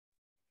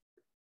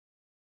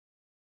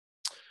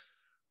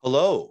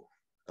Hello,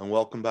 and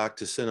welcome back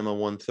to Cinema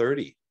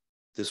 130.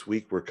 This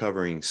week we're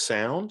covering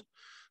sound.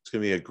 It's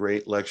going to be a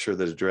great lecture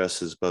that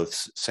addresses both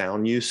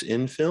sound use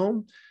in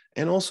film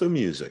and also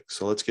music.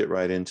 So let's get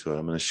right into it.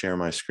 I'm going to share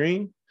my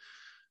screen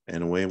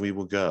and away we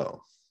will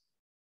go.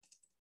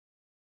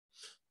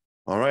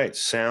 All right,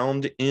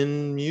 sound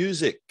in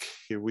music.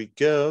 Here we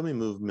go. Let me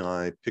move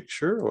my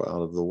picture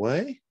out of the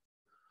way.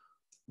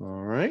 All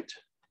right.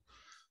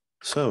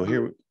 So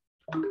here,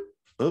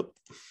 oh.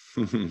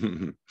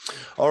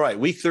 All right,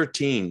 week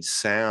 13,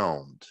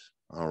 sound.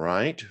 All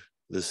right,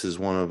 this is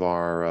one of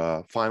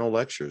our final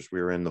lectures.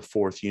 We're in the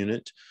 4th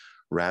unit,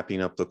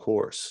 wrapping up the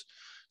course.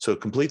 So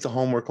complete the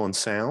homework on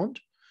sound.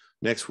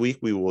 Next week,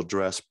 we will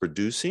address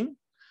producing.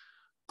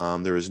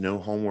 There is no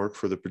homework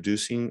for the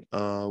producing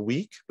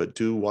week, but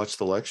do watch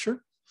the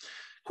lecture.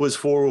 Quiz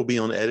 4 will be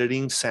on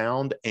editing,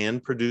 sound,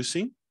 and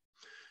producing.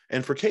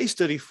 And for case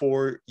study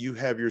 4, you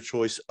have your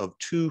choice of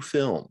 2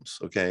 films,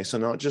 okay? So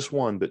not just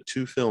one, but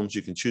 2 films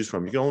you can choose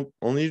from. You don't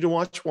only need to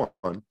watch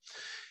one.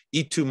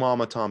 Y Tu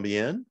Mama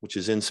Tambien, which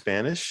is in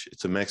Spanish.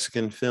 It's a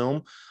Mexican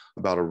film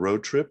about a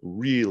road trip,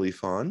 really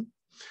fun.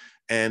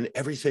 And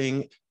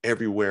Everything,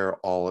 Everywhere,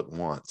 All at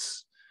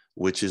Once,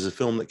 which is a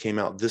film that came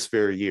out this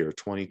very year,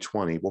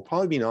 2020. Will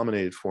probably be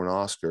nominated for an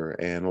Oscar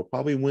and will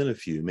probably win a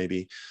few,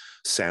 maybe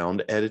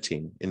sound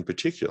editing in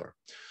particular.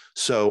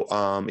 So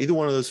either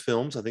one of those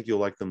films, I think you'll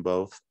like them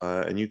both.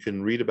 And you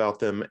can read about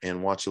them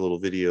and watch a little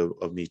video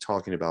of me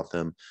talking about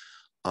them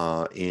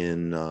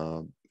in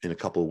a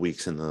couple of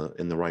weeks in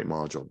the right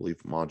module, I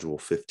believe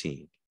module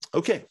 15.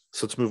 Okay,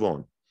 so let's move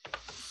on.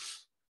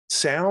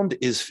 Sound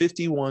is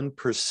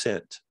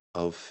 51%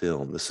 of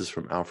film. This is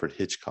from Alfred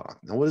Hitchcock.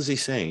 Now, what is he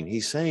saying?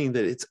 He's saying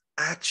that it's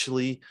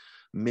actually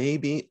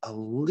maybe a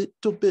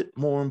little bit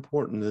more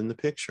important than the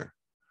picture.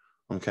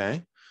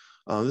 Okay.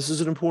 This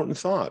is an important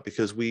thought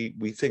because we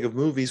think of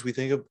movies, we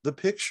think of the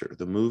picture,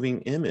 the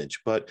moving image,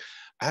 but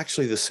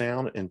actually the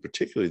sound and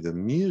particularly the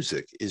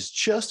music is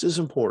just as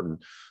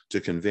important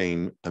to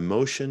conveying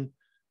emotion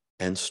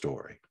and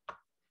story.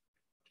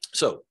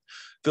 So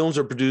films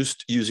are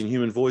produced using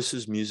human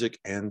voices, music,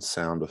 and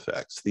sound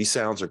effects. These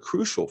sounds are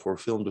crucial for a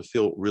film to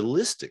feel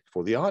realistic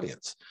for the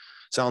audience.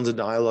 Sounds and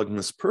dialogue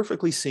must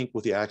perfectly sync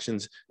with the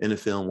actions in a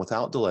film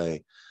without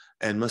delay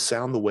and must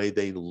sound the way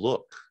they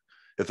look.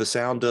 If a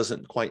sound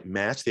doesn't quite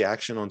match the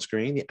action on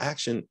screen, the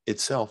action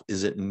itself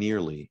isn't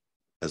nearly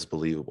as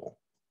believable,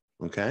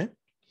 okay?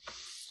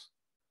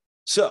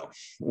 So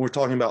we're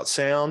talking about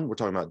sound, we're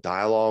talking about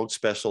dialogue,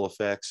 special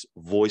effects,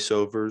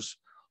 voiceovers,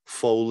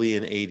 Foley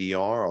and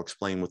ADR. I'll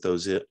explain what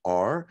those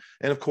are.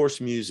 And of course,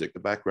 music, the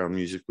background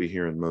music we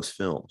hear in most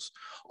films.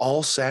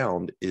 All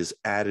sound is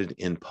added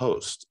in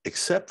post,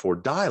 except for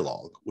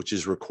dialogue, which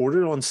is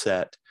recorded on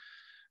set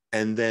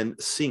and then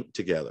synced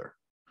together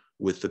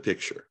with the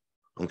picture.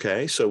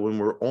 Okay, so when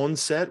we're on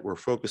set, we're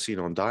focusing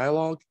on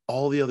dialogue.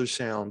 All the other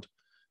sound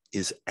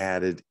is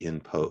added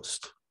in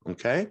post.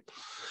 Okay,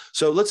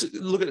 so let's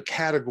look at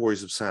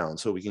categories of sound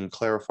so we can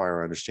clarify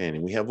our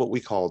understanding. We have what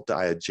we call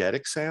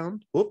diegetic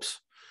sound,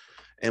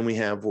 and we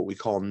have what we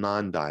call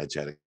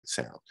non-diegetic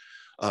sound.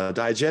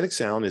 Diegetic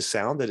sound is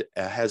sound that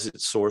has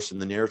its source in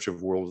the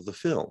narrative world of the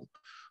film,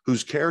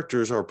 whose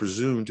characters are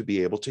presumed to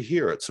be able to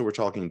hear it. So we're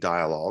talking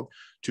dialogue,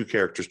 2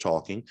 characters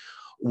talking,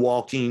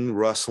 walking,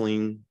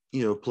 rustling,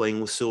 playing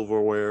with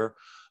silverware,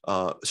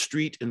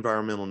 street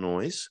environmental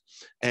noise,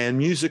 and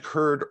music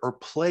heard or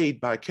played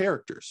by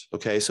characters.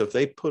 Okay, so if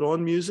they put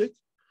on music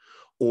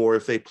or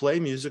if they play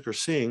music or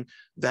sing,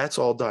 that's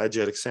all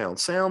diegetic sound,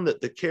 sound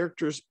that the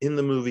characters in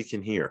the movie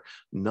can hear.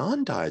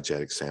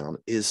 Non-diegetic sound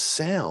is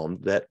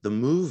sound that the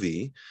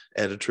movie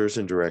editors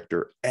and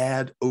director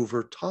add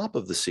over top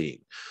of the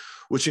scene,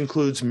 which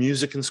includes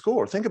music and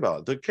score. Think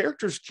about it. The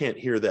characters can't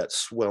hear that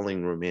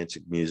swelling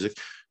romantic music,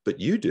 but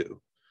you do,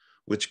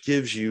 which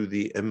gives you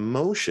the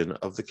emotion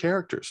of the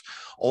characters.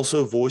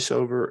 Also,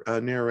 voiceover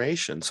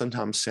narration,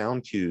 sometimes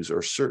sound cues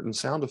or certain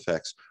sound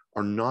effects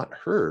are not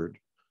heard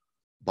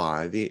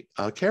by the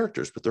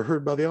characters, but they're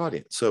heard by the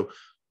audience. So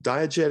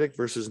diegetic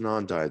versus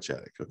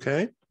non-diegetic,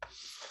 okay?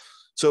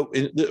 So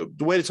the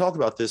way to talk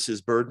about this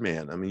is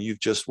Birdman. I mean, you've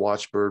just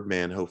watched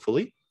Birdman,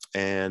 hopefully,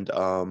 and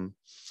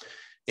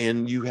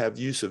you have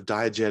use of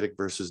diegetic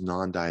versus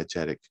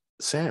non-diegetic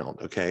sound,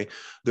 okay?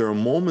 There are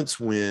moments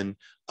when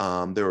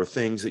there are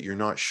things that you're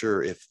not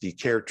sure if the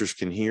characters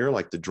can hear,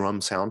 like the drum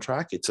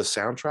soundtrack. It's a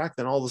soundtrack,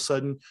 then all of a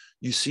sudden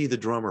you see the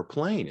drummer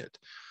playing it.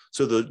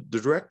 So the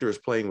director is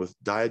playing with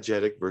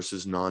diegetic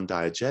versus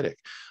non-diegetic.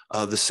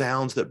 The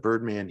sounds that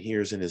Birdman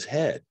hears in his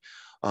head,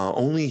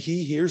 only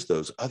he hears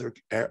those. Other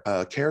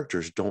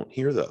characters don't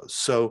hear those.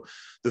 So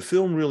the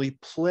film really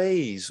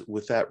plays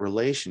with that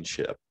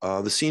relationship.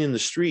 The scene in the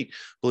street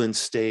blends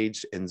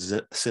staged and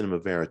cinema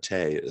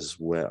verite as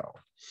well.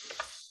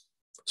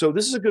 So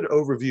this is a good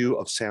overview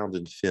of sound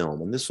and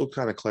film, and this will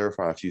kind of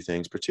clarify a few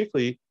things,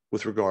 particularly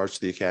with regards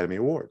to the Academy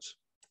Awards.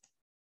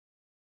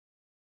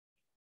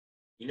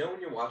 You know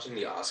when you're watching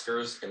the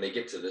Oscars and they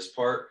get to this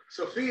part?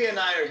 Sophia and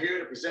I are here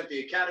to present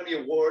the Academy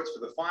Awards for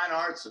the fine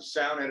arts of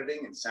sound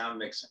editing and sound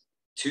mixing.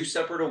 Two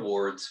separate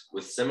awards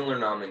with similar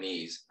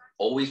nominees,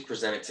 always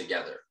presented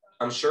together.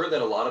 I'm sure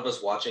that a lot of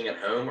us watching at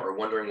home are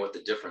wondering what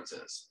the difference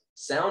is.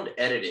 Sound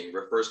editing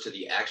refers to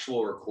the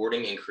actual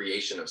recording and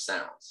creation of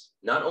sounds.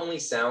 Not only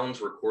sounds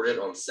recorded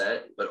on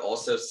set, but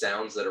also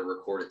sounds that are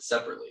recorded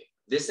separately.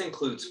 This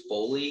includes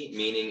Foley,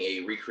 meaning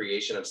a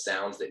recreation of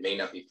sounds that may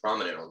not be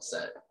prominent on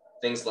set,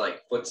 things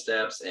like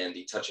footsteps and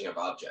the touching of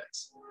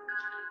objects.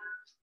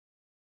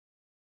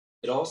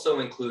 It also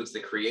includes the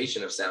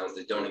creation of sounds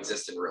that don't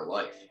exist in real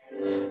life.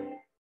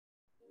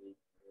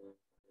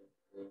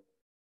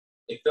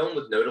 A film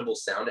with notable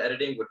sound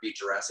editing would be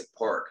Jurassic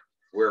Park,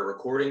 where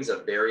recordings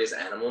of various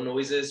animal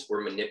noises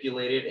were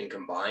manipulated and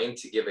combined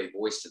to give a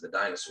voice to the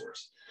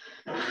dinosaurs.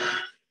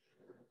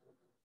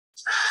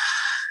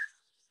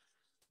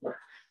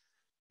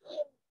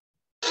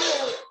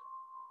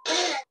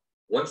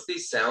 Once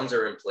these sounds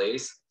are in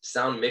place,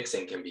 sound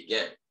mixing can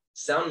begin.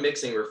 Sound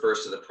mixing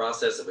refers to the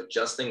process of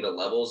adjusting the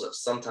levels of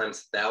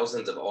sometimes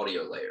thousands of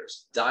audio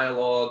layers,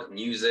 dialogue,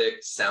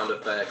 music, sound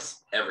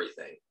effects,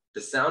 everything.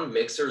 The sound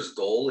mixer's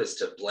goal is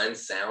to blend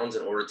sounds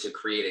in order to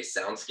create a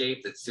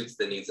soundscape that suits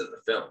the needs of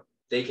the film.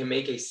 They can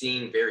make a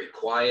scene very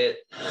quiet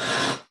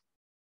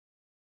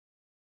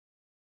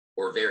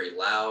or very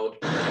loud,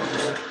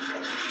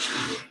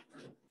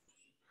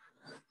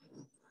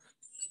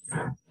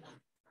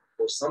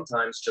 or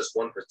sometimes just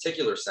one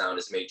particular sound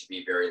is made to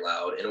be very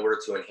loud in order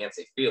to enhance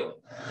a feeling.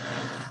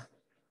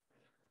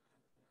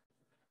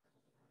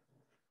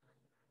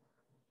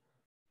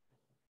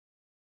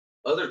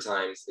 Other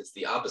times, it's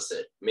the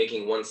opposite,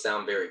 making one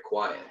sound very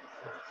quiet.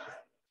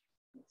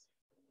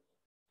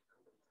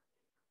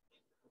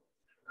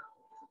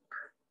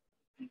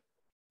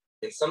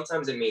 And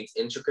sometimes it means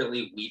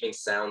intricately weaving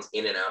sounds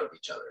in and out of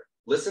each other.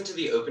 Listen to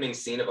the opening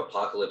scene of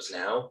Apocalypse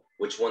Now,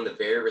 which won the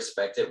very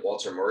respected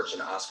Walter Murch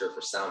an Oscar for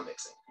sound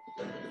mixing.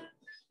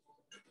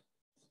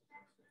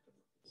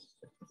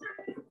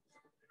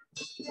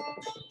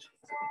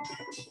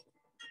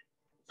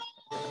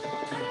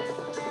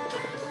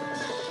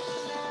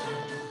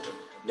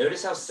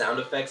 Notice how sound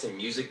effects and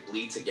music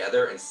bleed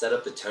together and set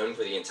up the tone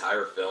for the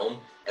entire film,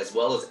 as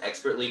well as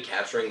expertly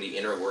capturing the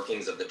inner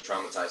workings of the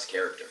traumatized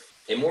character.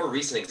 A more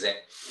recent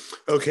example.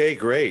 Okay,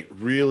 great.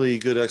 Really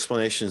good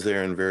explanations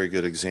there and very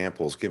good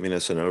examples, giving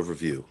us an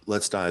overview.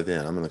 Let's dive in.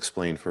 I'm going to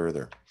explain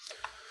further.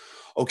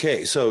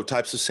 Okay, so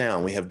types of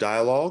sound. We have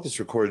dialogue. It's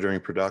recorded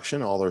during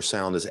production. All our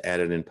sound is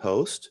added in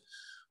post,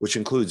 which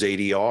includes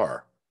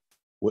ADR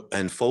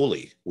and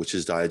Foley, which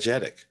is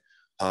diegetic.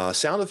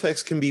 Sound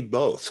effects can be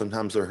both.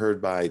 Sometimes they're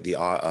heard by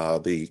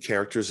the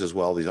characters as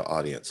well as the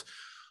audience.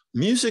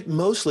 Music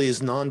mostly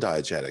is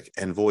non-diegetic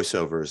and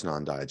voiceover is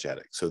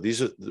non-diegetic. So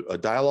these are a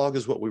dialogue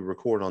is what we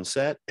record on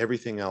set.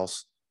 Everything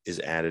else is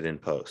added in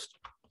post.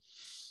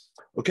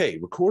 Okay,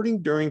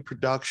 recording during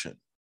production,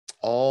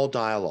 all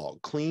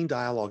dialogue, clean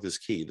dialogue is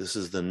key. This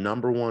is the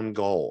 #1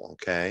 goal,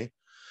 okay?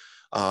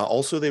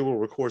 Also, they will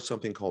record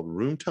something called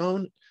room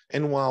tone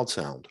and wild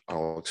sound.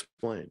 I'll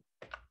explain.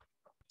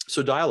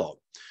 So dialogue,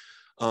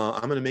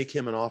 I'm going to make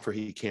him an offer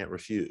he can't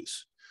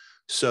refuse.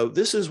 So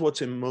this is what's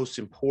most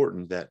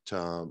important that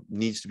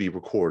needs to be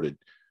recorded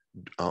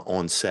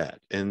on set.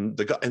 And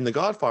the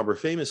Godfather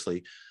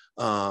famously,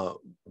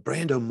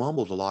 Brando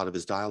mumbled a lot of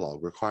his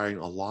dialogue, requiring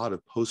a lot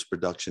of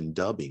post-production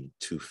dubbing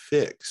to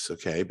fix,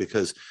 okay?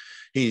 Because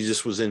he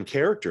just was in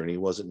character and he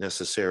wasn't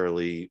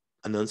necessarily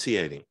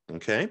enunciating,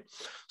 okay?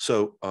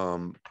 So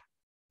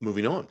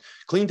moving on.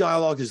 Clean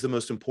dialogue is the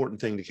most important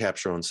thing to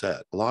capture on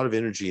set. A lot of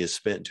energy is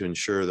spent to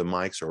ensure the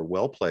mics are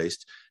well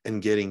placed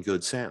and getting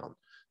good sound.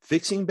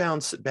 Fixing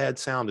bad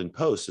sound in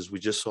post, as we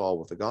just saw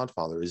with The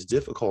Godfather, is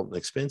difficult and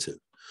expensive.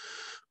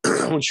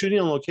 When shooting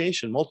on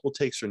location, multiple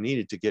takes are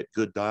needed to get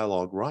good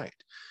dialogue right.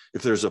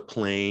 If there's a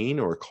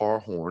plane or a car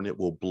horn, it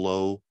will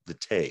blow the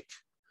take.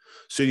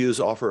 Studios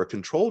offer a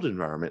controlled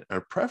environment and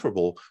are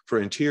preferable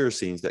for interior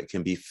scenes that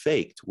can be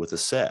faked with a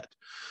set.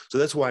 So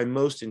that's why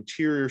most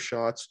interior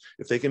shots,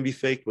 if they can be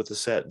faked with a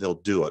set, they'll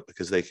do it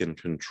because they can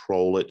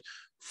control it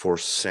for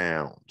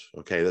sound.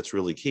 Okay, that's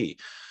really key.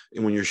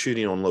 And when you're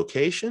shooting on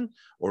location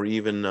or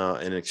even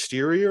an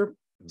exterior,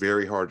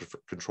 very hard to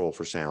control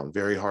for sound,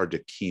 very hard to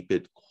keep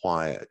it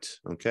quiet,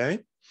 okay?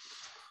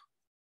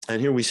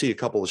 And here we see a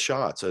couple of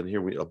shots, and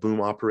here a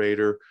boom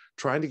operator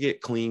trying to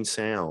get clean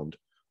sound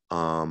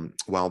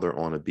while they're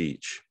on a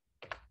beach.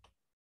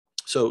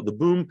 So the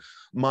boom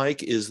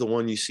mic is the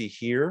one you see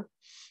here.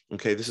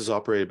 Okay, this is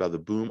operated by the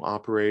boom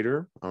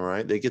operator, all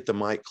right? They get the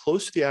mic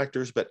close to the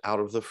actors, but out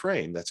of the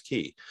frame, that's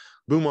key.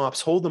 Boom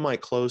ops hold the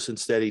mic close and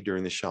steady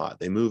during the shot.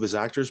 They move as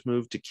actors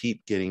move to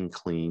keep getting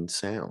clean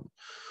sound.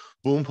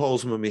 Boom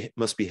poles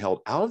must be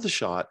held out of the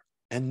shot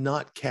and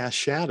not cast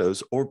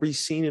shadows or be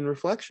seen in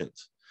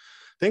reflections.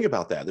 Think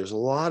about that. There's a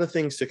lot of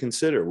things to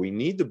consider. We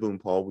need the boom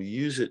pole. We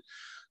use it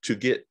to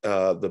get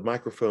the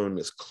microphone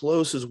as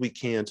close as we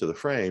can to the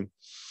frame.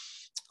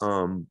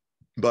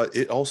 But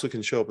it also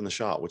can show up in the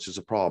shot, which is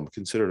a problem,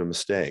 considered a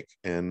mistake.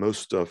 And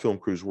most film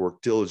crews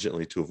work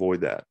diligently to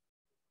avoid that.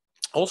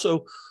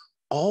 Also,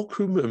 all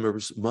crew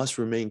members must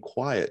remain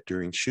quiet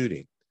during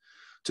shooting.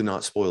 to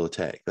not spoil a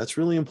take. That's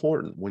really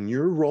important. When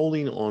you're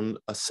rolling on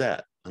a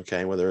set,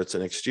 okay, whether it's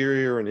an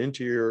exterior, an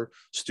interior,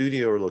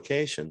 studio, or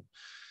location,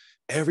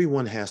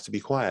 everyone has to be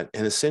quiet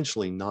and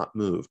essentially not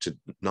move, to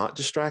not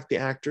distract the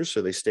actors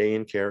so they stay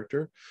in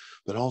character,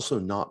 but also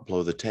not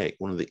blow the take.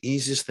 One of the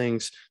easiest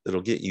things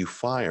that'll get you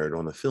fired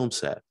on a film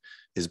set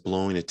is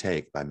blowing a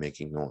take by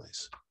making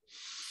noise.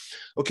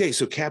 Okay,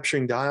 so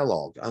capturing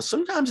dialogue.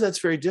 Sometimes that's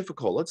very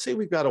difficult. Let's say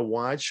we've got a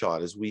wide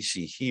shot, as we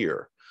see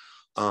here,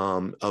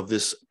 of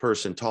this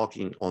person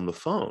talking on the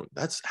phone.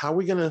 That's how are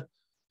we gonna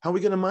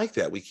mic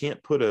that? We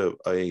can't put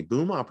a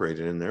boom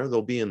operator in there.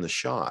 They'll be in the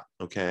shot.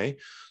 Okay,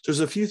 so there's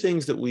a few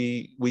things that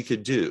we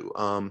could do.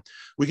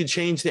 We could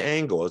change the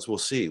angle, as we'll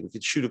see. We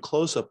could shoot a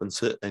close up and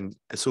sit, and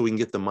so we can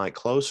get the mic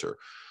closer.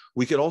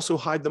 We could also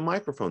hide the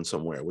microphone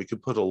somewhere. We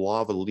could put a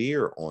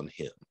lavalier on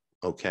him.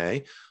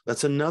 Okay,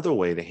 that's another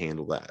way to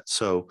handle that.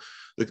 So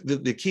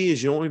the key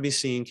is you don't want to be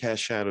seeing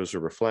cast shadows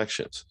or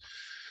reflections.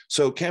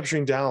 So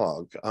capturing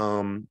dialogue,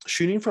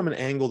 shooting from an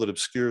angle that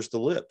obscures the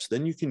lips,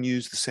 then you can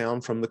use the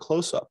sound from the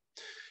close-up.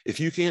 If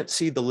you can't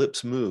see the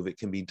lips move, it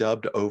can be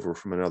dubbed over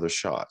from another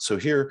shot. So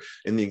here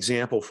in the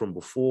example from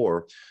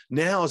before,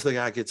 now as the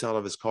guy gets out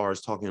of his car, is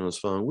talking on his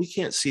phone, we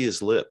can't see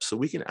his lips. So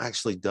we can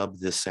actually dub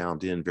this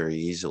sound in very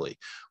easily.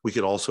 We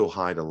could also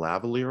hide a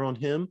lavalier on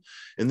him.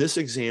 In this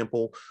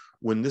example,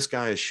 when this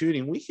guy is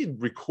shooting, we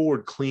could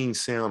record clean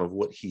sound of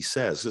what he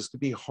says. It's going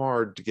to be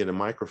hard to get a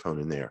microphone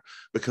in there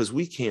because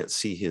we can't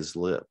see his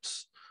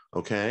lips.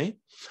 Okay,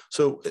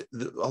 so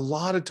a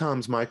lot of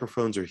times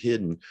microphones are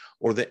hidden,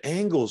 or the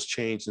angles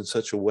change in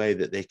such a way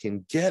that they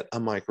can get a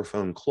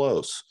microphone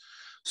close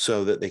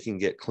so that they can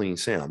get clean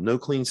sound. No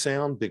clean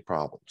sound, big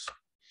problems.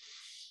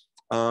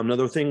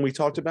 Another thing we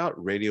talked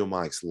about, radio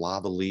mics,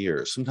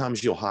 lavaliers.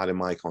 Sometimes you'll hide a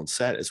mic on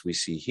set, as we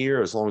see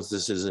here, as long as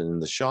this isn't in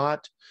the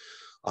shot.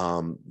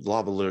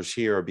 Lavaliers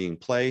here are being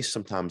placed.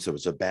 Sometimes there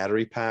was a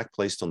battery pack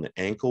placed on the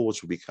ankle,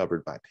 which would be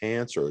covered by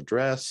pants or a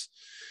dress.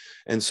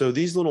 And so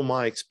these little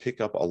mics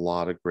pick up a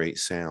lot of great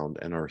sound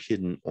and are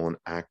hidden on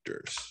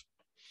actors.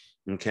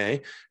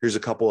 Okay, here's a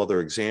couple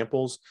other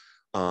examples.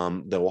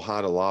 That will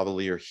hide a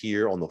lavalier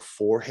here on the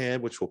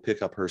forehead, which will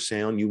pick up her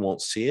sound. You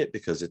won't see it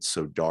because it's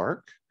so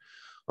dark.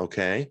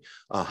 Okay,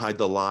 hide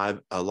the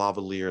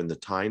lavalier in the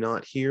tie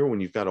knot here. When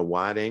you've got a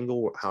wide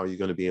angle, how are you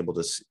going to be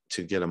able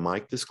to get a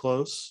mic this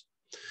close?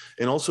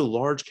 And also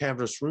large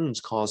cavernous rooms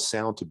cause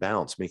sound to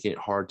bounce, making it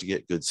hard to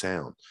get good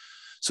sound.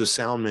 So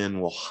sound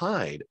men will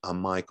hide a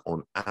mic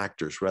on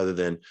actors rather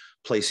than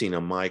placing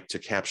a mic to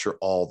capture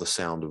all the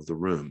sound of the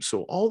room.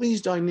 So all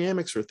these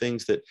dynamics are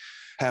things that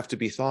have to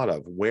be thought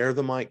of: where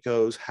the mic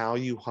goes, how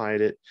you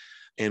hide it,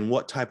 and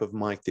what type of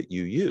mic that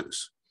you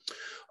use.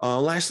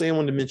 Lastly, I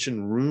wanted to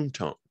mention room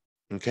tone.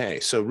 Okay,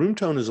 so room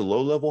tone is a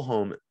low-level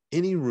hum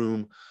any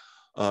room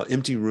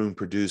empty room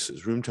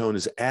produces. Room tone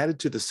is added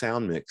to the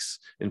sound mix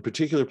in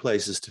particular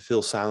places to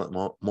fill silent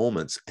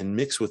moments and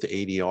mix with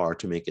ADR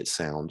to make it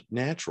sound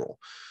natural.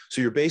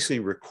 So you're basically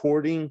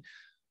recording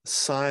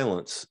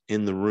silence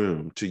in the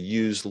room to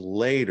use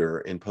later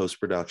in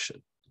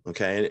post-production.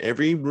 Okay, and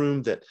every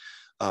room that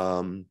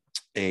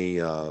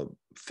a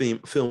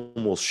film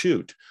will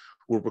shoot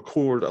will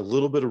record a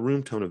little bit of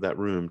room tone of that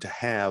room to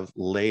have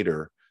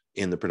later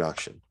in the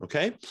production.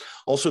 Okay,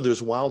 also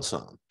there's wild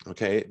sound.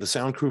 Okay, the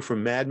sound crew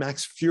from Mad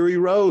Max Fury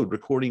Road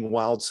recording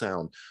wild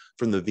sound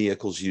from the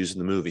vehicles used in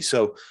the movie.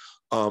 So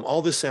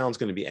all this sound is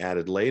going to be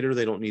added later.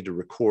 They don't need to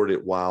record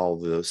it while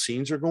the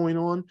scenes are going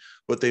on,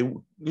 but they,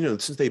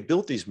 since they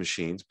built these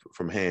machines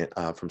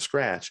from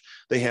scratch,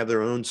 they have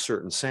their own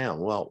certain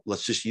sound. Well,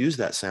 let's just use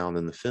that sound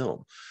in the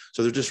film.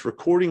 So they're just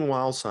recording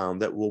wild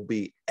sound that will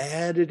be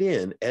edited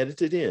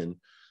in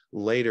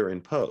later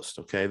in post.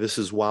 Okay, this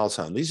is wild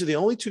sound. These are the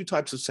only two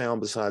types of sound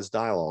besides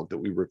dialogue that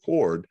we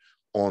record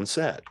on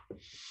set.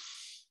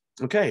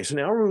 Okay, so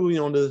now we're moving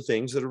on to the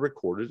things that are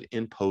recorded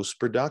in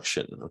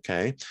post-production.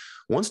 Okay,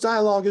 once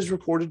dialogue is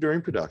recorded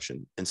during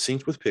production and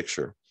synced with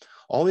picture,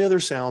 all the other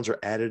sounds are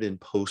added in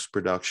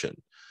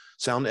post-production.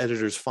 Sound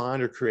editors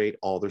find or create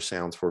all their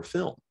sounds for a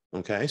film.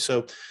 Okay,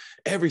 so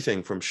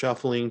everything from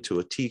shuffling to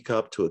a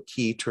teacup to a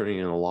key turning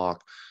in a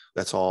lock,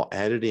 that's all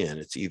added in.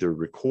 It's either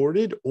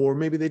recorded or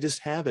maybe they just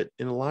have it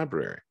in a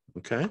library.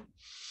 Okay,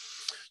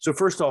 so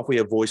first off, we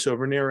have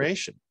voiceover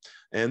narration.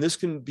 And this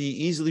can be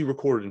easily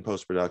recorded in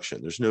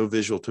post-production. There's no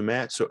visual to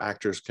match, so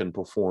actors can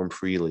perform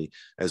freely,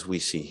 as we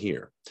see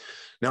here.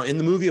 Now, in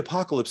the movie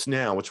Apocalypse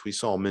Now, which we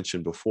saw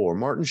mentioned before,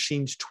 Martin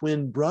Sheen's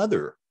twin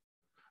brother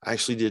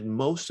actually did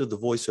most of the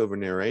voiceover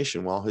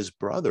narration while his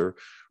brother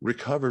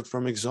recovered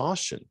from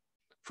exhaustion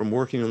from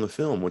working on the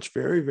film, which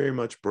very, very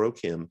much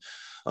broke him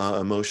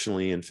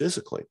emotionally and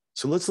physically.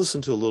 So let's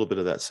listen to a little bit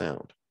of that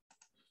sound.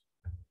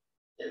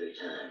 Every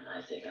time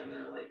I think I'm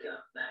going to wake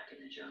up back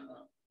in the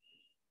jungle.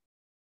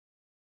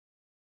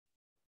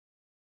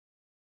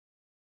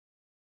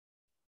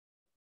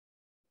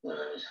 When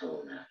I was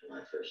home after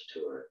my first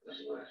tour, it was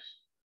worse.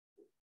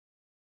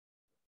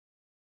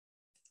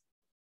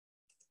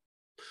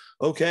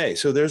 Okay,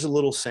 so there's a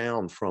little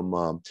sound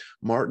from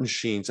Martin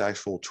Sheen's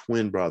actual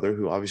twin brother,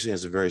 who obviously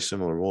has a very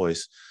similar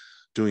voice,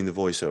 doing the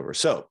voiceover.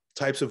 So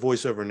types of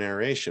voiceover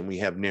narration, we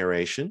have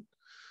narration,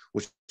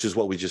 which is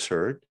what we just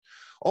heard.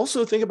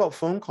 Also think about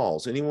phone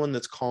calls. Anyone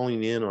that's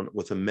calling in on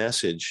with a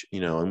message, you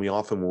know, and we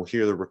often will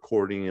hear the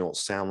recording, it'll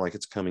sound like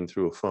it's coming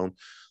through a phone.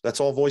 That's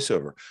all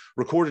voiceover.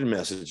 Recorded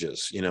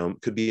messages, you know,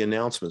 could be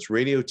announcements,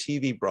 radio,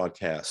 TV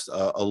broadcasts,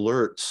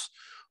 alerts,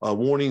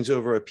 warnings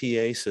over a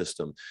PA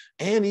system,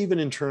 and even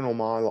internal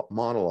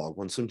monologue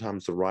when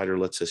sometimes the writer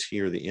lets us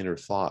hear the inner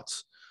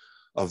thoughts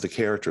of the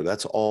character.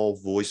 That's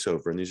all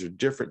voiceover. And these are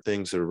different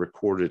things that are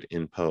recorded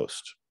in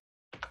post.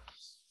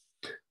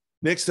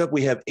 Next up,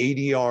 we have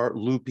ADR,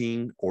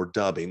 looping, or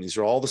dubbing. These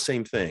are all the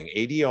same thing.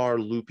 ADR,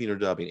 looping, or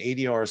dubbing.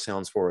 ADR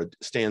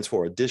stands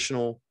for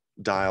additional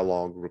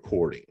dialogue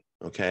recording.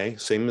 Okay,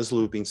 same as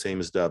looping, same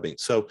as dubbing.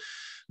 So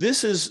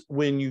this is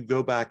when you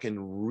go back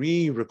and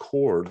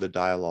re-record the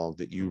dialogue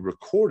that you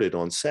recorded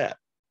on set.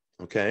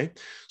 Okay,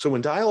 so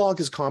when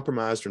dialogue is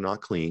compromised or not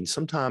clean,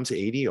 sometimes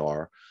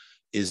ADR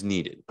is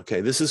needed.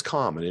 Okay, this is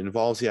common. It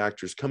involves the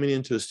actors coming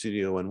into a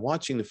studio and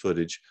watching the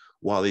footage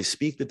while they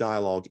speak the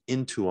dialogue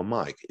into a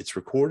mic. It's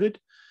recorded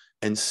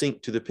and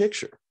synced to the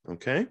picture,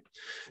 okay?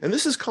 And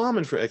this is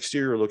common for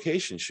exterior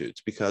location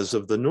shoots because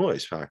of the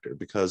noise factor,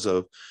 because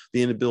of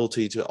the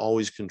inability to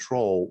always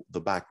control the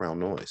background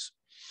noise.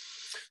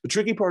 The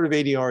tricky part of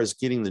ADR is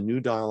getting the new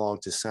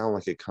dialogue to sound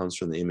like it comes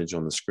from the image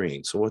on the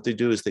screen. So what they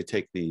do is they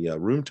take the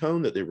room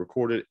tone that they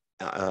recorded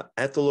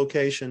at the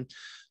location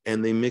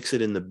and they mix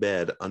it in the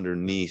bed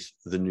underneath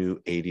the new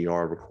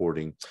ADR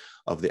recording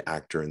of the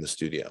actor in the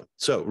studio.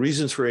 So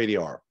reasons for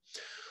ADR: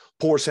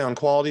 poor sound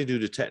quality due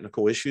to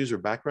technical issues or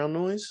background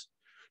noise,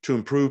 to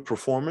improve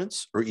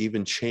performance or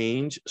even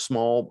change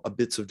small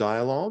bits of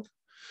dialogue.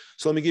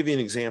 So let me give you an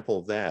example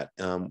of that.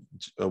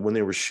 When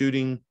they were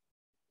shooting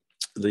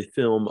the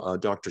film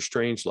Dr.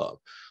 Strangelove,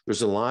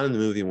 there's a line in the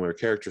movie where a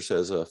character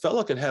says, a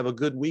fella could have a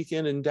good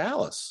weekend in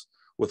Dallas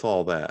with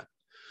all that.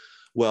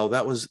 Well,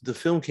 the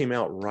film came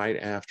out right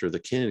after the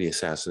Kennedy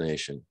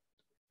assassination,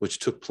 which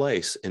took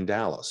place in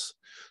Dallas.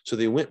 So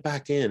they went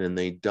back in and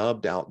they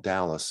dubbed out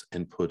Dallas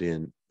and put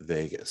in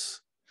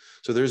Vegas.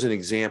 So there's an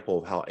example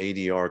of how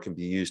ADR can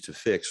be used to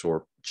fix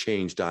or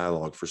change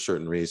dialogue for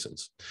certain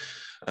reasons.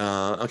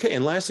 Okay,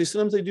 and lastly,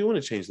 sometimes they do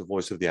want to change the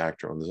voice of the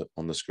actor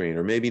on the screen,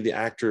 or maybe the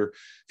actor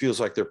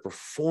feels like their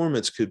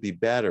performance could be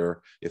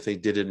better if they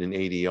did it in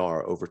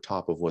ADR over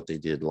top of what they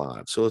did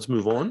live. So let's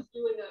move on.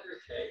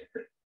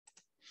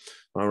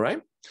 All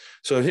right.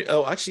 So,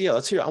 oh, actually, yeah,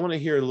 let's hear. I want to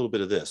hear a little bit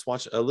of this.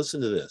 Watch,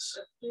 listen to this.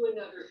 Let's do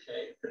another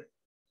take.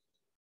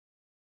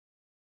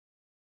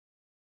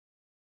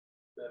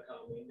 They're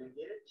coming to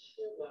get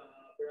you,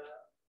 Barbara.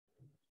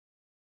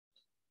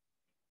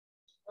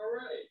 All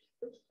right,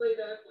 let's play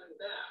that one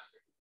back.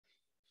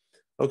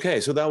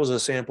 Okay, so that was a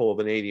sample of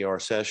an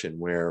ADR session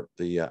where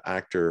the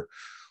actor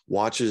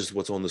watches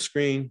what's on the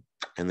screen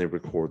and they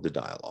record the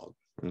dialogue.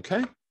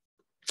 Okay.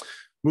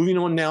 Moving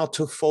on now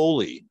to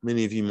Foley.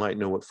 Many of you might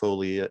know what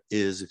Foley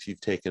is if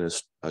you've taken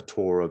a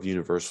tour of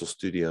Universal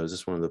Studios.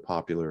 It's one of the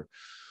popular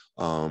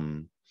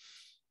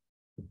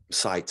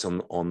sites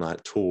on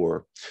that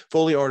tour.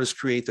 Foley artists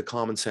create the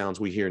common sounds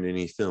we hear in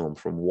any film,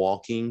 from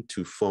walking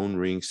to phone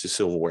rings to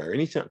silverware.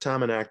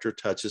 Anytime an actor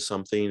touches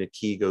something, a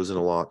key goes in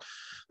a lock,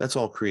 that's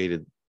all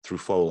created through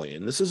Foley.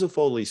 And this is a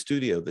Foley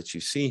studio that you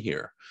see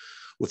here,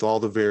 with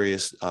all the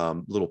various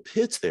little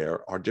pits.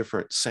 There are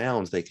different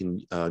sounds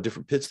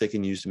different pits they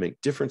can use to make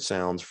different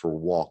sounds for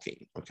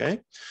walking, okay?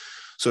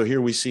 So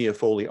here we see a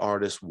Foley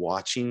artist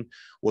watching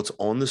what's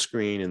on the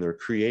screen, and they're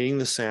creating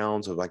the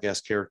sounds of, I guess,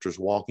 characters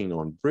walking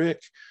on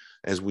brick,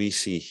 as we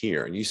see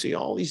here. And you see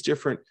all these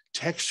different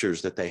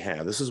textures that they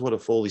have. This is what a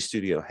Foley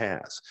studio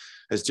has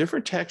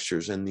different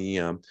textures. And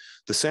the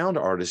sound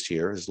artist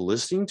here is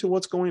listening to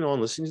what's going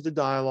on, listening to the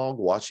dialogue,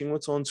 watching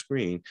what's on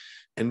screen,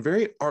 and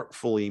very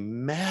artfully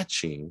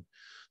matching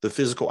the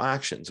physical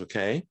actions,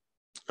 okay?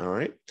 All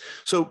right.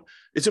 So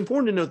it's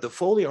important to note that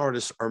Foley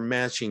artists are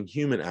matching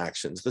human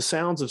actions. The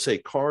sounds of, say,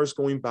 cars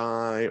going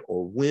by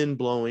or wind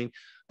blowing,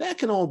 that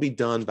can all be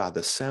done by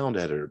the sound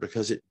editor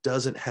because it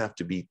doesn't have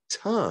to be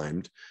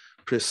timed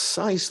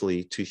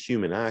precisely to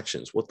human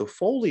actions. What the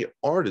Foley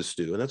artists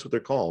do, and that's what they're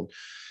called,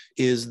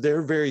 is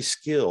they're very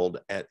skilled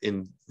at,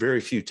 in very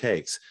few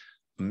takes,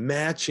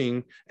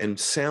 matching and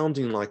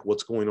sounding like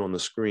what's going on the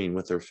screen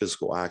with their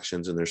physical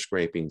actions and their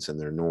scrapings and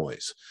their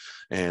noise.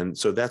 And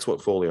so that's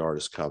what Foley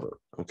artists cover,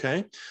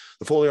 okay?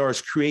 The Foley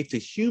artists create the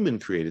human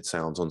created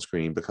sounds on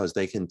screen because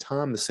they can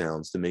time the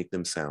sounds to make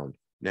them sound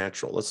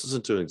natural. Let's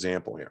listen to an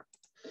example here.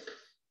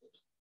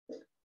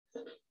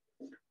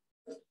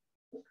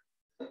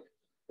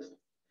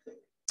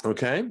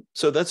 Okay,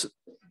 so that's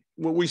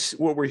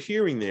what we're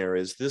hearing there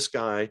is this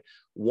guy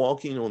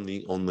walking on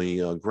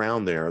the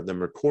ground there, then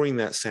recording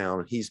that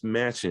sound, he's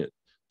matching it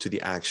to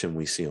the action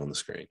we see on the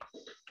screen.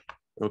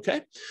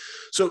 Okay,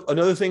 so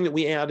another thing that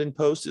we add in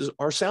post is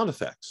our sound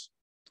effects.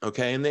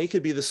 Okay, and they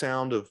could be the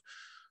sound of,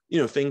 you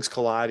know, things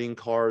colliding,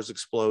 cars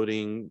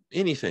exploding,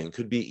 anything.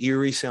 Could be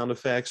eerie sound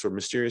effects or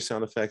mysterious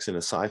sound effects in a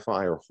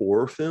sci-fi or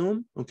horror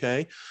film.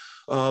 Okay,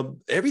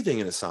 Everything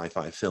in a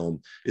sci-fi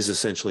film is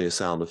essentially a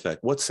sound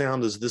effect. What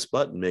sound does this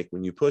button make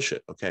when you push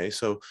it? Okay,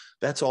 so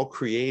that's all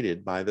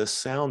created by the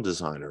sound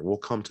designer. We'll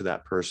come to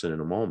that person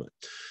in a moment.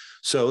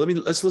 So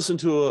let's listen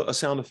to a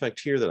sound effect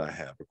here that I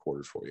have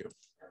recorded for you.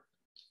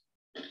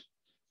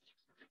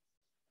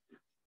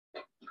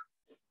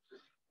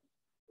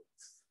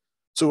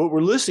 So what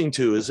we're listening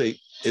to is a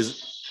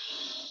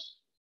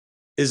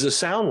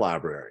sound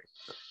library.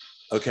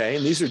 Okay,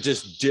 and these are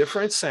just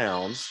different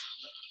sounds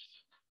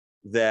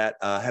that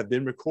have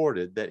been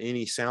recorded that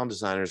any sound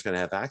designer is going to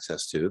have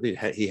access to.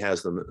 He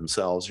has them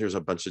themselves. Here's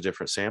a bunch of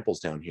different samples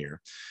down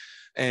here.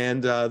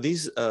 And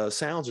these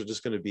sounds are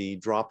just going to be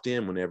dropped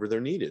in whenever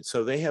they're needed.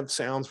 So they have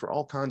sounds for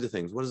all kinds of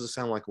things. What does it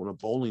sound like when a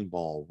bowling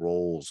ball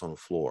rolls on the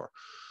floor?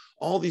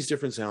 All these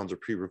different sounds are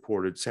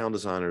pre-recorded. Sound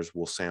designers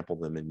will sample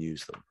them and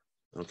use them.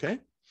 Okay.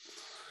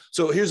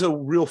 So here's a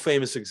real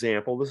famous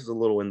example. This is a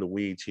little in the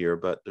weeds here,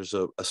 but there's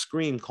a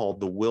scream called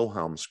the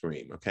Wilhelm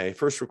scream. Okay,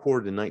 first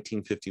recorded in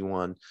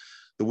 1951.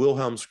 The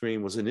Wilhelm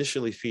scream was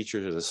initially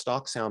featured as a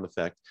stock sound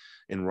effect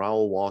in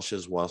Raoul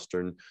Walsh's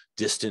Western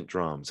Distant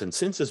Drums, and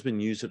since has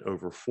been used in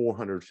over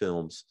 400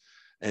 films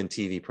and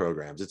TV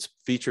programs. It's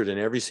featured in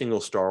every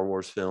single Star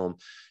Wars film,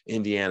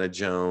 Indiana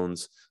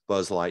Jones,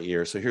 Buzz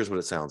Lightyear. So here's what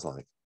it sounds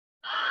like.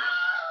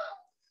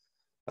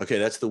 Okay,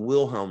 that's the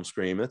Wilhelm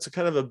scream. That's a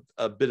kind of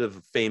a bit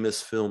of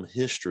famous film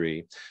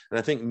history. And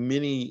I think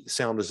many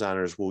sound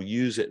designers will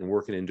use it and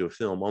work it into a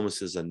film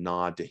almost as a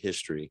nod to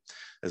history,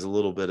 as a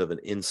little bit of an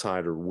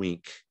insider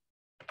wink.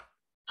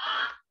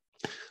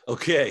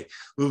 Okay,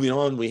 moving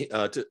on, we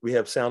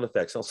have sound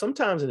effects. Now,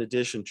 sometimes in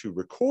addition to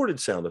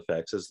recorded sound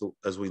effects,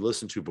 as we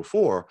listened to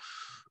before,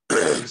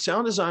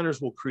 sound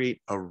designers will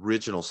create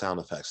original sound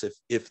effects.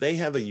 If they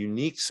have a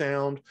unique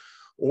sound,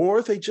 or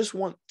if they just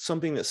want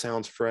something that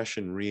sounds fresh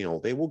and real,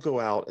 they will go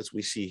out, as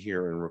we see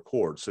here, and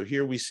record. So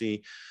here we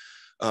see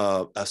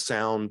a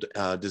sound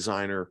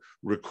designer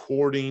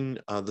recording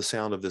the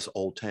sound of this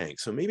old tank.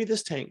 So maybe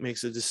this tank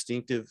makes a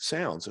distinctive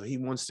sound, so he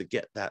wants to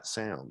get that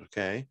sound,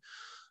 okay?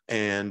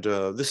 And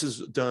this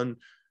is done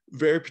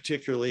very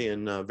particularly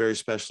and very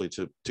specially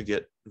to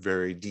get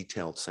very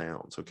detailed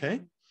sounds,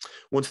 okay?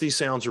 Once these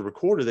sounds are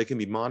recorded, they can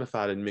be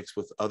modified and mixed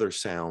with other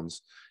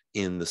sounds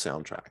in the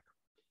soundtrack.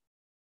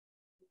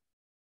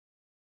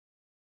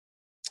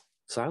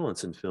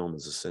 Silence in film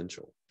is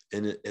essential.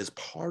 And as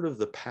part of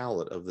the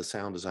palette of the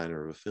sound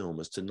designer of a film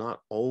is to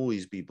not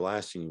always be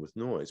blasting you with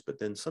noise, but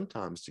then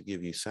sometimes to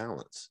give you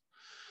silence.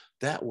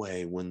 That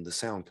way, when the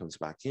sound comes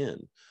back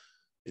in,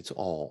 it's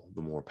all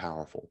the more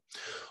powerful.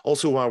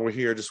 Also, while we're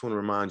here, I just want to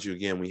remind you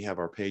again, we have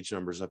our page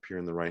numbers up here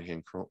in the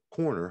right-hand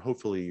corner.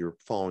 Hopefully you're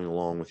following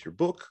along with your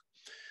book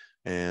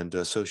and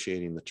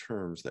associating the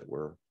terms that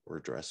we're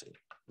addressing,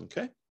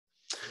 okay?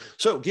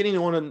 So getting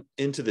on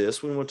into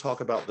this, we want to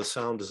talk about the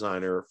sound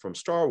designer from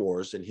Star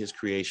Wars and his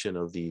creation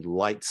of the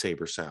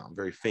lightsaber sound,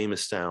 very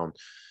famous sound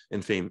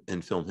in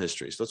film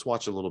history. So let's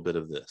watch a little bit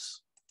of this.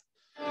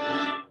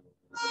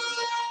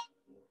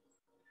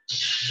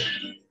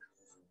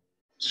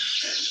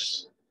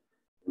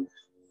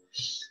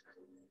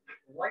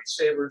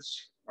 Lightsabers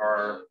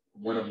are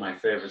one of my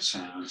favorite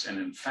sounds, and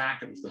in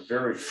fact, it was the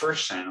very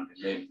first sound that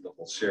made the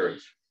whole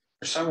series.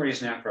 For some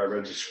reason, after I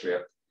read the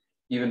script,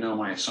 even though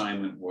my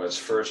assignment was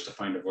first to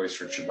find a voice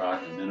for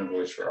Chewbacca and then a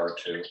voice for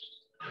R2,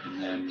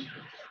 and then,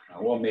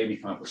 well, maybe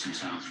come up with some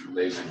sounds for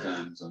laser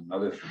guns and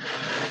other things.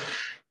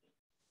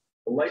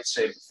 The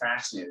lightsaber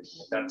fascinated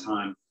me. At that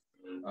time,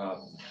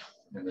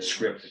 when the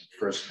script had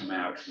first come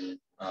out,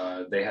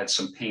 they had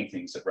some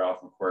paintings that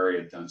Ralph McQuarrie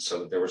had done, so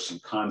that there were some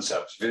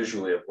concepts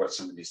visually of what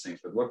some of these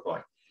things would look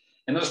like.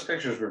 And those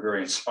pictures were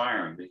very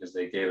inspiring because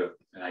they gave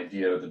an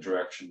idea of the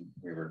direction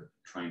we were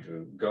trying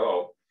to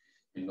go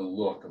in the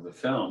look of the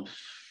film.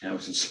 And it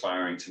was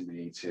inspiring to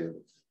me to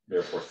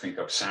therefore think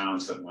up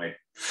sounds that might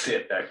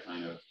fit that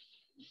kind of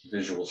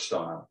visual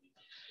style.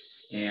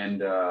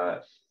 And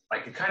I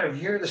could kind of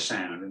hear the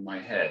sound in my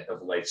head of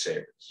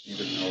lightsabers,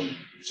 even though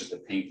it's just a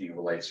painting of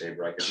a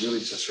lightsaber. I could really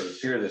just sort of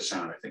hear the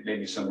sound. I think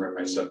maybe somewhere in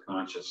my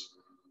subconscious,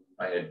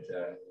 I had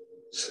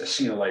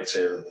seen a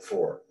lightsaber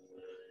before.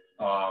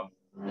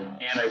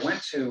 And I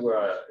went to,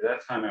 at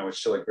that time I was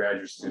still a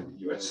graduate student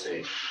at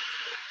USC.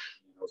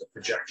 I was a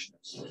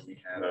projectionist.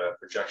 We had a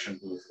projection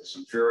booth with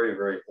some very,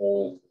 very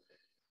old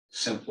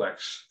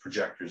simplex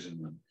projectors in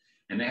them.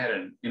 And they had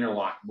an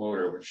interlock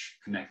motor which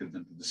connected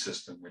them to the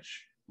system,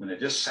 which when they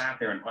just sat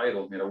there and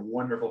idled, made a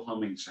wonderful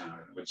humming sound.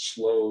 It would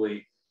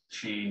slowly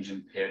change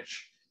in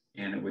pitch,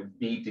 and it would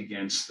beat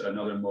against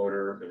another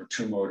motor. There were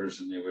two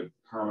motors, and they would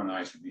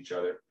harmonize with each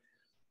other.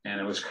 And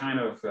it was kind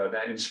of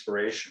that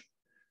inspiration.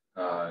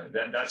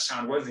 That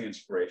sound was the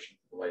inspiration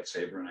for the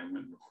lightsaber, and I went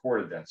and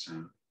recorded that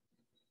sound.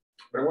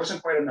 But it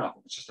wasn't quite enough.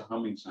 It was just a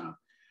humming sound.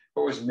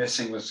 What was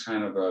missing was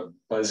kind of a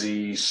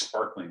buzzy,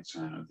 sparkling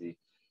sound, the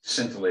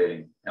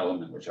scintillating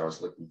element which I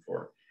was looking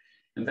for.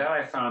 And that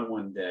I found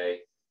one day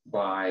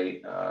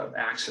by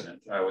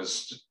accident. I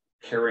was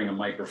carrying a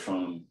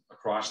microphone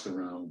across the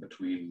room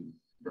between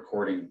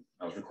recording.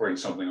 I was recording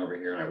something over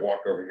here, and I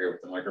walked over here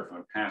with the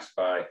microphone, passed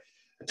by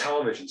a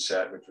television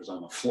set, which was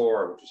on the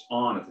floor, which was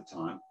on at the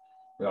time,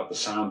 without the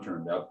sound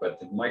turned up, but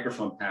the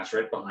microphone passed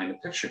right behind the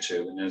picture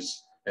tube. And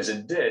as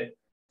it did,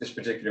 this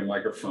particular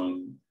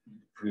microphone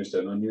produced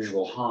an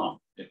unusual hum.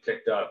 It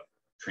picked up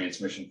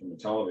transmission from the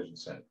television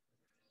set,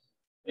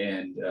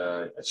 and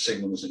a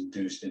signal was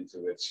induced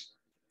into its.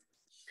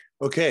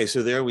 Okay,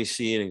 so there we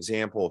see an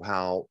example of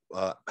how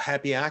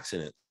happy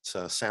accidents,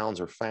 sounds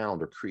are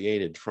found or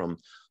created from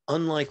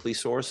unlikely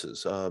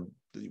sources.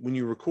 When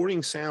you're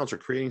recording sounds or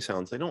creating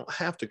sounds, they don't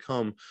have to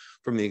come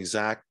from the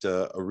exact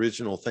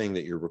original thing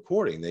that you're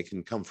recording. They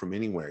can come from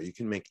anywhere. You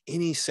can make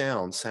any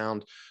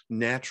sound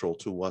natural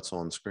to what's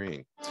on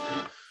screen.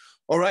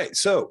 All right,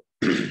 so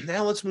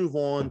now let's move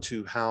on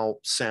to how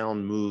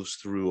sound moves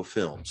through a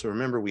film. So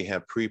remember, we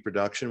have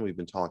pre-production. We've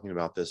been talking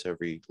about this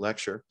every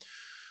lecture.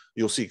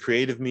 You'll see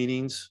creative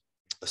meetings.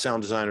 A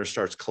sound designer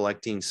starts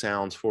collecting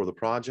sounds for the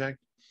project.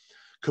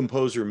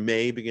 Composer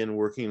may begin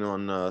working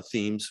on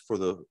themes for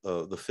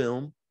the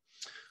film.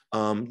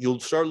 You'll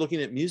start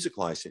looking at music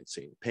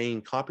licensing,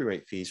 paying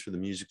copyright fees for the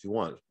music you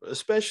want,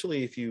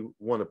 especially if you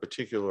want a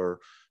particular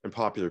and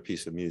popular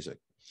piece of music.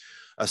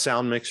 A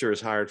sound mixer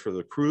is hired for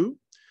the crew,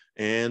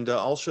 and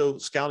also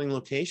scouting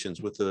locations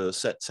with the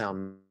set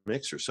sound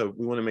mixer. So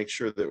we want to make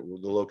sure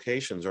that the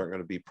locations aren't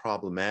going to be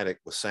problematic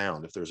with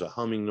sound. If there's a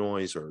humming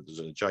noise or there's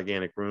a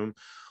gigantic room,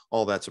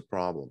 all that's a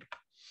problem.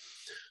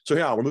 So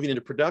yeah, we're moving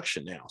into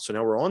production now. So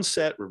now we're on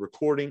set, we're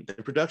recording.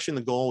 In production,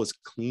 the goal is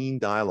clean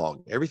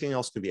dialogue. Everything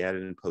else can be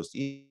added in post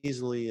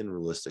easily and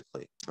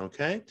realistically,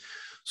 okay?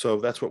 So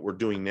that's what we're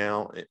doing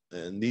now.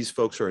 And these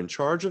folks are in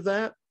charge of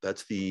that.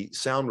 That's the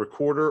sound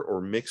recorder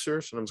or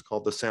mixer, sometimes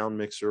called the sound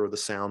mixer or the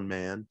sound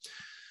man,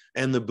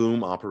 and the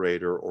boom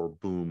operator or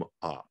boom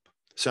op.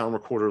 Sound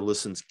recorder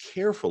listens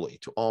carefully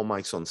to all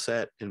mics on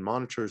set and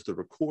monitors the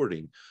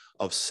recording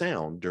of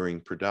sound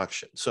during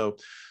production. So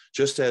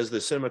just as the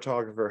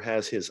cinematographer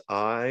has his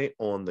eye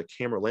on the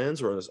camera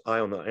lens or his eye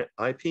on the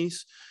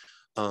eyepiece,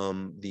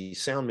 the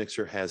sound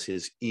mixer has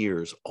his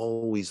ears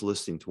always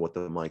listening to what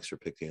the mics are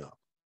picking up,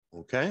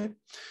 okay?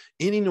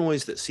 Any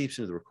noise that seeps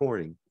into the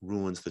recording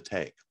ruins the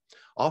take.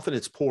 Often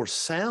it's poor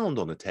sound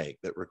on a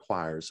take that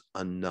requires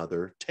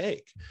another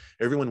take.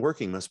 Everyone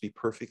working must be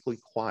perfectly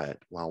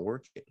quiet while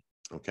working,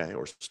 okay,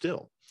 or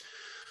still.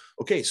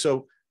 Okay,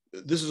 so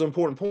this is an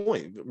important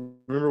point.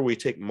 Remember, we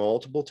take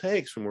multiple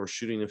takes when we're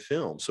shooting a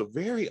film. So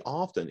very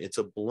often it's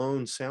a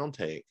blown sound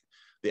take.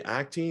 The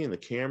acting and the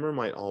camera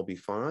might all be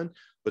fine,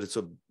 but it's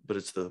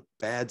the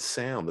bad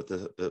sound that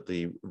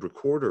the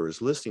recorder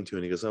is listening to.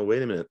 And he goes, oh,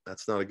 wait a minute,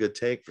 that's not a good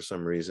take for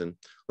some reason.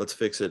 Let's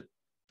fix it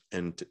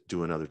and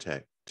do another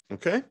take.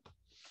 Okay.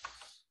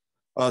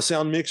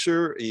 Sound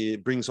mixer,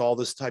 it brings all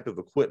this type of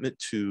equipment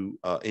to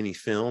any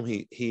film.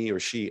 He or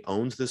she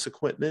owns this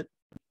equipment.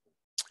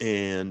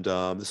 And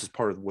this is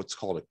part of what's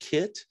called a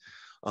kit.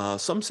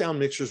 Some sound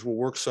mixers will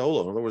work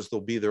solo. In other words,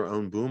 they'll be their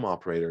own boom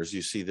operators.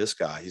 You see this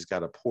guy, he's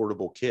got a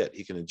portable kit.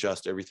 He can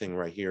adjust everything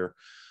right here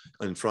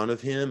in front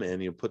of him,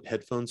 and he'll put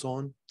headphones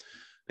on.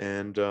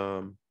 And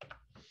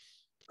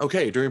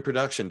okay, during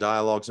production,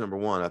 dialogue's number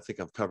one. I think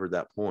I've covered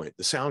that point.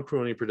 The sound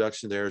crew in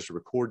production there is to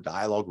record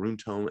dialogue, room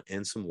tone,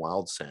 and some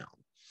wild sound.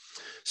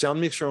 Sound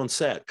mixer on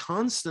set,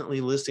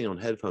 constantly listening on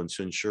headphones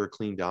to ensure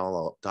clean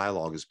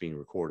dialogue is being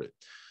recorded.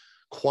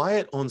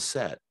 Quiet on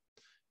set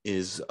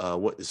is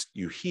what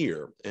you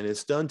hear, and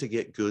it's done to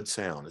get good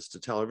sound. It's to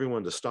tell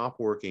everyone to stop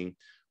working.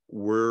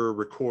 We're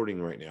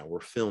recording right now. We're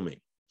filming.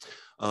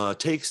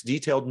 Takes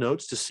detailed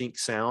notes to sync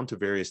sound to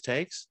various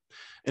takes.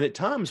 And at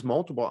times,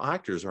 multiple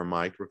actors are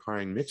mic'd,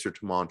 requiring mixer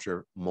to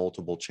monitor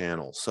multiple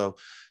channels. So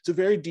it's a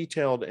very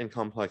detailed and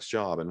complex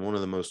job, and one of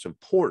the most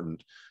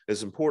important,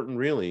 as important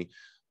really,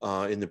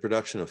 in the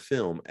production of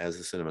film as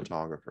the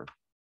cinematographer.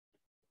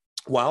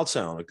 Wild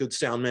sound. A good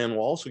sound man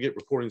will also get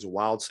recordings of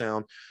wild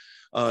sound.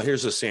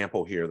 Here's a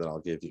sample here that I'll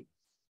give you.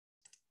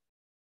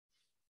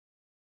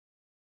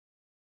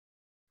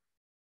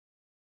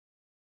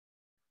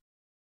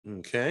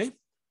 Okay.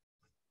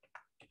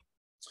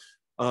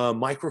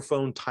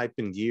 Microphone type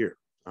and gear.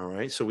 All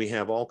right. So we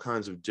have all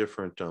kinds of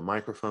different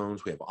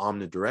microphones. We have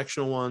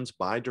omnidirectional ones,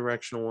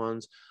 bidirectional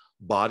ones,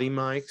 body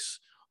mics,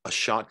 a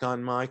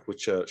shotgun mic,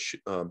 which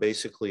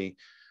basically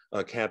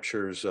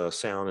captures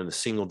sound in a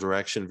single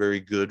direction, very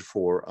good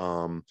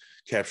for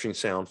capturing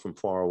sound from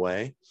far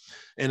away.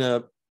 And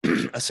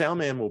a sound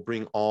man will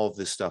bring all of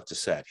this stuff to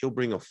set. He'll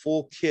bring a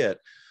full kit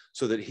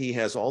so that he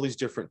has all these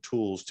different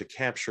tools to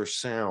capture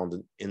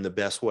sound in the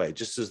best way,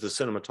 just as the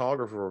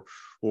cinematographer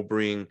will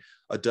bring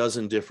a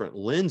dozen different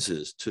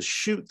lenses to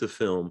shoot the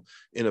film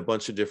in a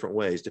bunch of different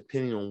ways,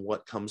 depending on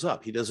what comes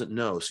up. He doesn't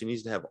know, so he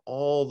needs to have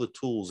all the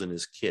tools in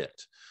his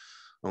kit.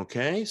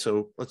 Okay,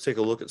 so let's take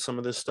a look at some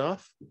of this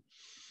stuff.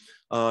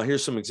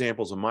 Here's some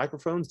examples of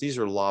microphones. These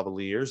are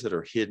lavaliers that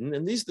are hidden,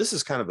 and this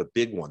is kind of a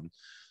big one.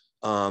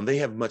 They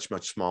have much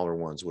smaller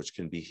ones, which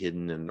can be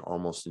hidden and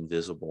almost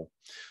invisible.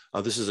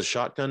 This is a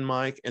shotgun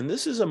mic, and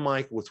this is a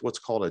mic with what's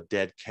called a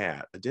dead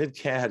cat. A dead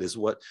cat is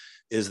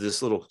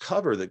this little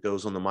cover that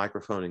goes on the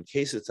microphone in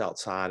case it's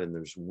outside and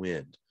there's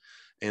wind.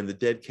 And the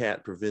dead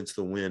cat prevents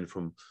the wind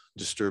from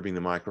disturbing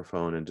the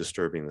microphone and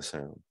disturbing the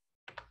sound.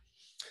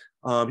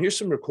 Here's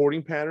some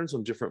recording patterns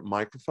on different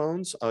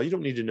microphones. You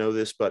don't need to know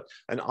this, but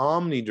an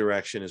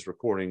omnidirection is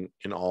recording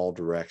in all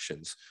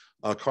directions.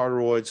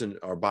 Cardioids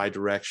are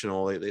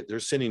bidirectional. They're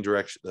sending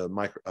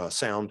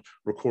sound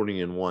recording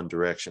in one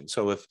direction.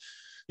 So if,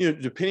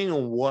 depending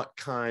on what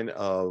kind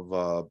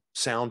of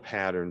sound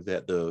pattern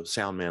that the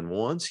sound man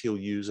wants, he'll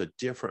use a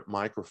different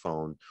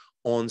microphone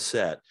on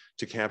set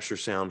to capture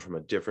sound from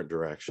a different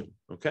direction,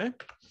 okay?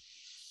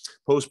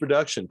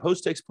 Post-production.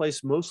 Post takes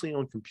place mostly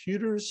on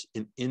computers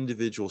in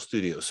individual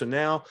studios. So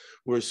now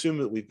we're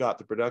assuming that we've got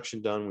the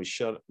production done,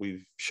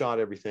 we've shot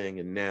everything,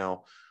 and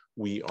now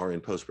we are in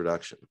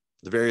post-production.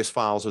 The various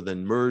files are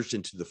then merged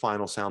into the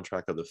final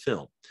soundtrack of the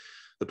film.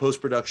 The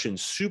post-production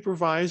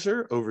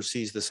supervisor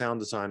oversees the sound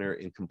designer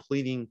in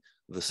completing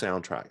the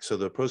soundtrack. So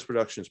the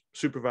post-production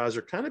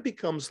supervisor kind of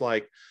becomes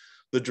like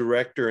the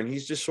director, and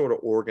he's just sort of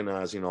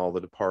organizing all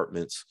the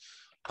departments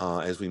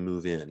as we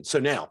move in. So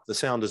now the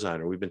sound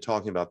designer, we've been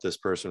talking about this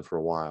person for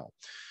a while.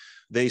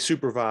 They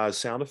supervise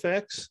sound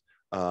effects,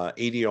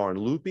 ADR and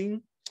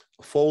looping,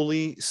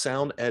 Foley,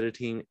 sound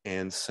editing,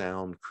 and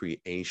sound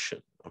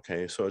creation.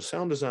 Okay, so a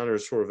sound designer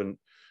is sort of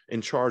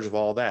in charge of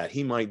all that.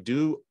 He might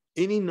do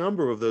any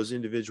number of those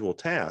individual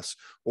tasks,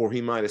 or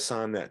he might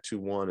assign that to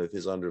one of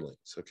his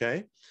underlings.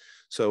 Okay,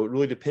 so it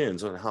really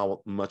depends on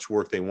how much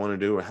work they want to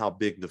do or how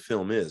big the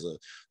film is.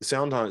 The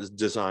sound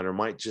designer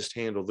might just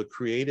handle the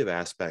creative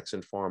aspects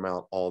and farm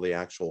out all the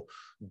actual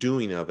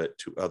doing of it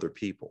to other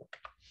people.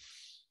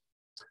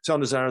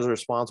 Sound designers are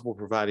responsible for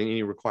providing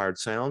any required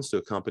sounds to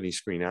accompany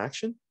screen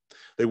action.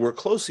 They work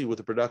closely with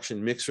the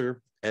production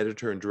mixer,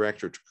 editor, and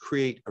director to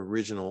create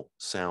original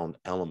sound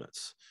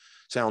elements.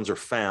 Sounds are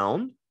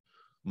found,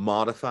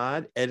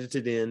 modified,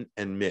 edited in,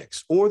 and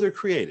mixed, or they're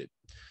created.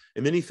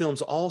 In many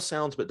films, all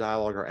sounds but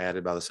dialogue are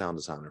added by the sound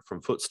designer,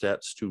 from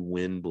footsteps to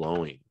wind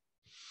blowing.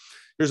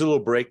 Here's a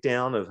little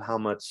breakdown of how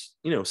much,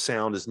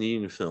 sound is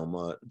needed in a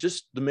film.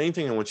 Just the main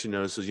thing I want you to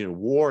notice is,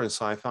 war and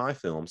sci-fi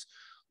films,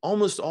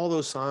 almost all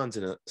those sounds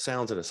in a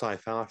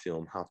sci-fi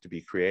film have to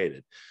be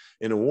created.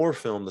 In a war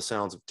film, the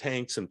sounds of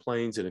tanks and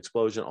planes and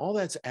explosion, all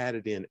that's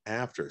added in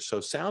after.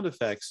 So sound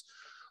effects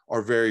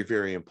are very,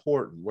 very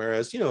important.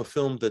 Whereas, a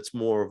film that's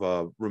more of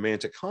a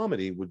romantic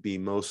comedy would be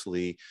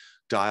mostly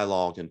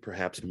dialogue and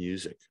perhaps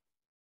music.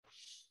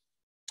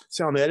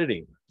 Sound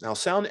editing. Now,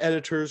 sound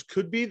editors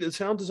could be, the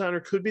sound designer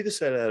could be the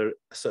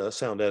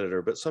sound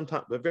editor,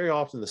 but very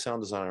often the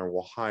sound designer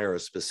will hire a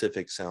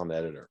specific sound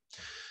editor.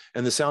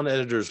 And the sound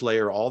editors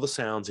layer all the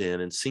sounds in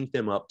and sync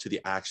them up to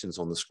the actions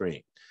on the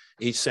screen.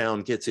 Each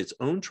sound gets its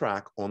own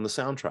track on the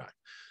soundtrack.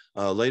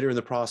 Later in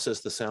the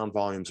process, the sound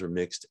volumes are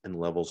mixed and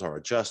levels are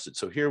adjusted.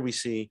 So here we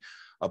see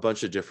a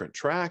bunch of different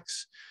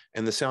tracks,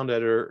 and the sound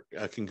editor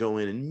can go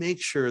in and make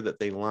sure that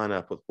they line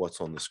up with what's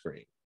on the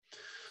screen.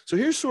 So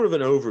here's sort of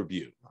an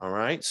overview, all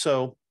right?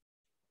 So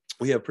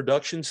we have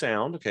production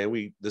sound,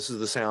 okay? This is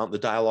the sound, the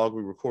dialogue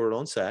we recorded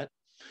on set.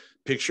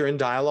 Picture and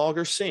dialogue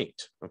are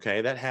synced,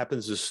 okay? That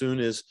happens as soon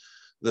as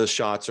the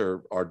shots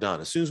are done.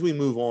 As soon as we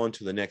move on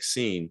to the next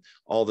scene,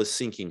 all the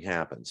syncing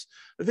happens.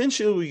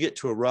 Eventually, we get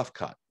to a rough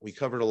cut. We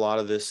covered a lot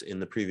of this in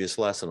the previous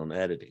lesson on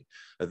editing.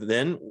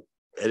 Then,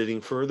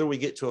 editing further, we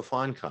get to a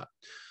fine cut.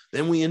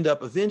 Then we end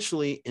up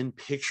eventually in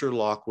picture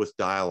lock with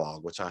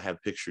dialogue, which I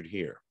have pictured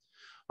here.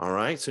 All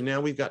right, so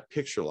now we've got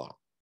picture lock.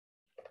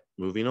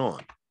 Moving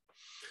on.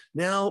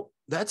 Now,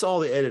 that's all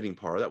the editing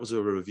part. That was a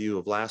review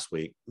of last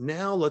week.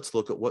 Now let's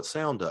look at what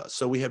sound does.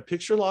 So we have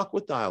picture lock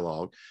with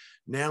dialogue.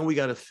 Now we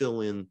got to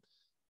fill in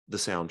the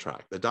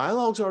soundtrack. The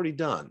dialogue's already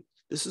done.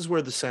 This is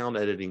where the sound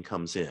editing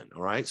comes in,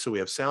 all right? So we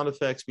have sound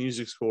effects,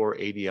 music score,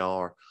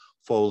 ADR,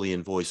 Foley,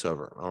 and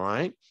voiceover, all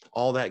right?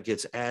 All that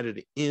gets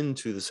added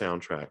into the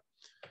soundtrack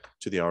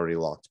to the already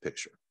locked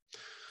picture.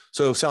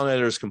 So sound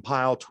editors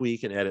compile,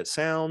 tweak, and edit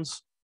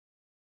sounds.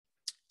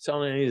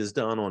 Sound editing is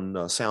done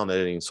on sound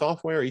editing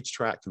software. Each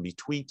track can be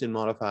tweaked and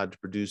modified to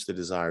produce the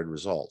desired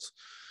results.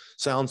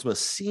 Sounds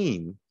must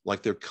seem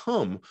like they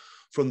come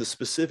from the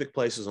specific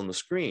places on the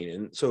screen.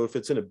 And so if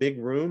it's in a big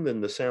room, then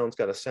the sound's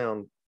got to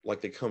sound like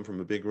they come from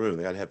a big room.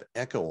 They got to have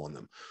echo on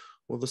them.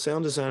 Well, the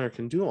sound designer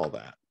can do all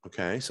that,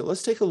 okay? So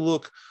let's take a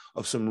look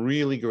of some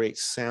really great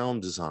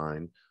sound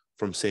design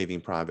from Saving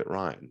Private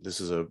Ryan.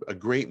 This is a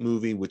great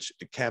movie which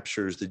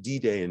captures the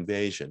D-Day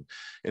invasion.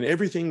 And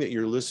everything that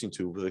you're listening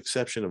to, with the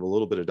exception of a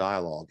little bit of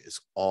dialogue, is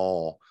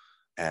all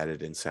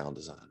added in sound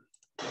design.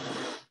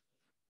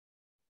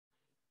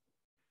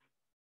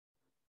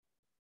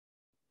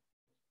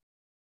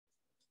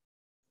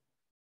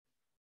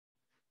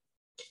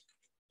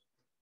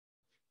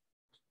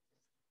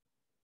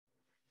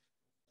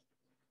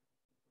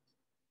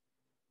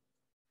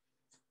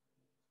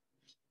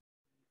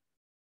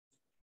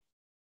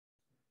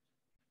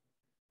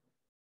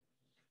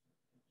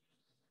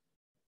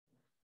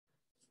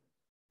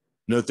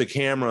 Note the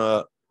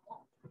camera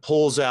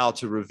pulls out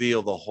to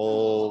reveal the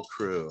whole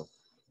crew.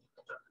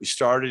 We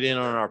started in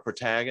on our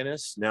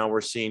protagonists. Now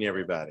we're seeing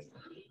everybody.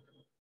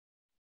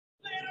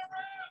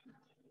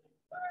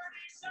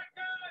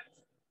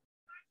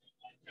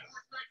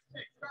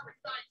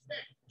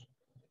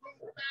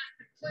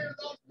 clear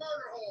those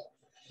murder holes.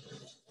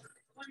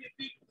 Plenty of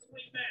feet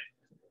between men.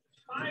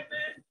 5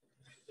 men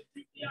to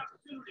keep the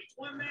opportunity.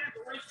 1 man to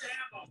raise the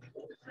ammo.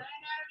 Stand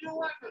out of your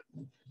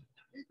weapons.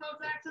 Keep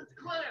those actions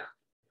clear.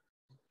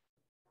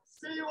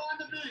 See you on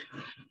the beach.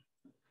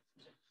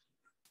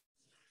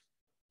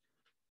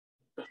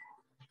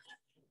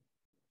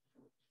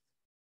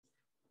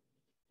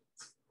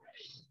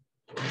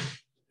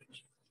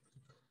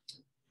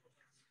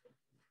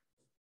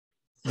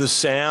 The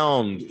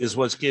sound is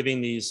what's giving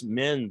these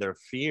men their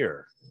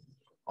fear,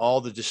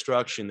 all the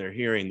destruction they're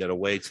hearing that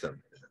awaits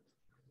them.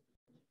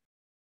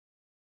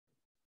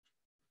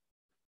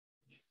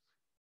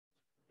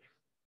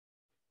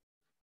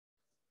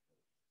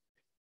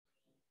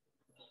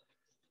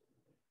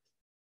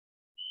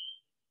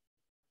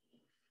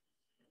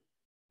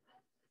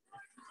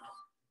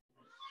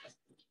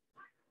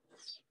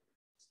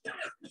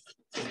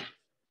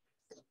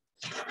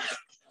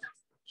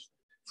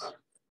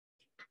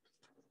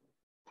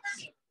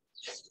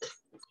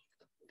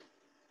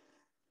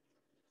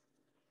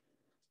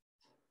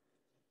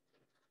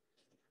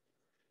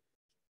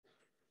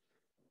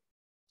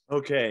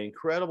 Okay,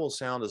 incredible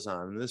sound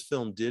design. And this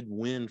film did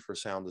win for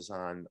sound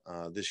design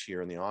this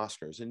year in the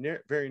Oscars and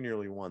very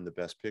nearly won the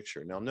Best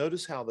Picture. Now,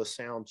 notice how the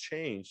sound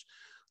changed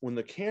when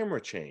the camera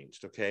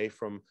changed, okay,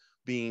 from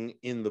being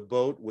in the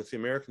boat with the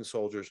American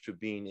soldiers to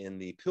being in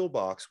the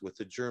pillbox with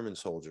the German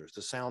soldiers.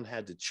 The sound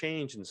had to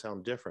change and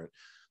sound different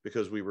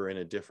because we were in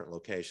a different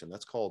location.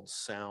 That's called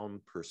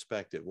sound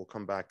perspective. We'll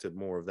come back to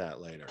more of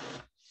that later.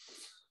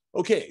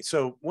 Okay,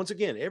 so once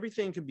again,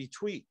 everything can be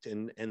tweaked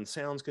and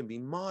sounds can be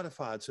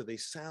modified so they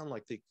sound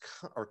like they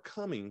are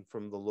coming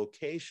from the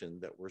location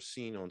that we're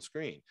seeing on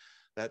screen.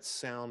 That's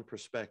sound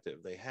perspective.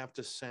 They have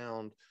to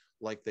sound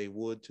like they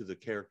would to the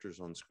characters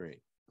on screen,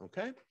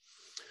 okay?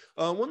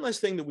 One last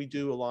thing that we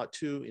do a lot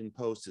too in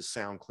post is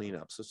sound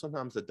cleanup. So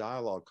sometimes the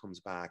dialogue comes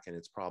back and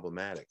it's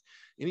problematic.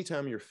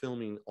 Anytime you're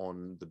filming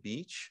on the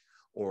beach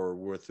or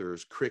where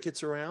there's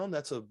crickets around,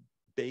 that's a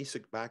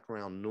basic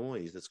background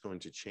noise that's going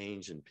to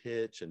change in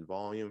pitch and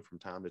volume from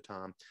time to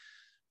time.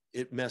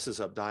 It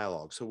messes up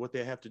dialogue. So what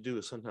they have to do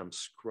is sometimes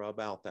scrub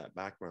out that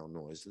background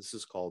noise. This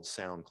is called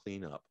sound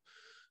cleanup.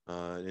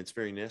 And it's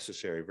very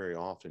necessary very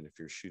often if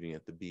you're shooting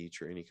at the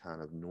beach or any kind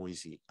of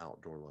noisy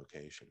outdoor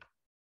location.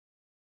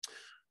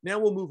 Now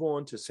we'll move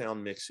on to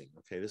sound mixing.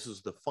 Okay, this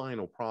is the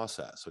final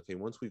process. Okay,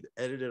 once we've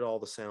edited all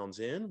the sounds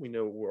in, we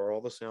know where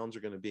all the sounds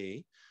are going to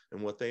be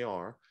and what they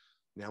are.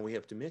 Now we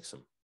have to mix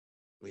them.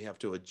 We have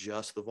to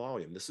adjust the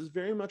volume. This is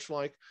very much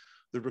like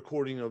the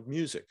recording of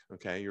music,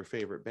 okay, your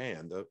favorite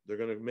band. They're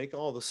going to make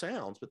all the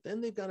sounds, but then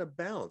they've got to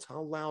balance.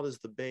 How loud is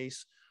the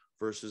bass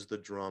versus the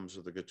drums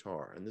or the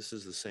guitar? And this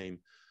is the same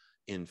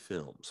in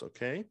films,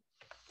 okay?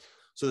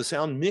 So the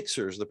sound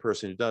mixer is the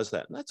person who does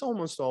that. And that's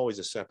almost always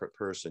a separate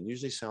person.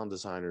 Usually sound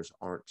designers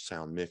aren't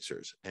sound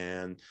mixers.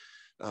 And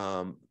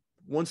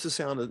once the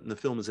sound in the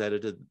film is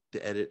edited,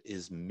 the edit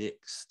is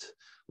mixed,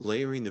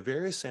 layering the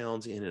various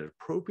sounds in at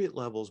appropriate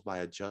levels by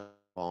adjusting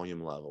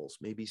volume levels,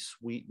 maybe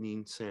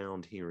sweetening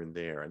sound here and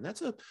there. And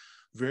that's a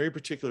very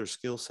particular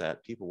skill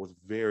set. People with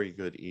very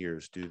good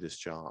ears do this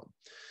job.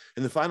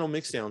 And the final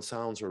mixdown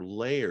sounds are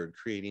layered,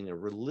 creating a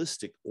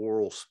realistic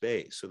oral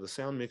space. So the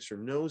sound mixer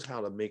knows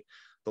how to make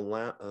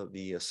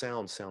the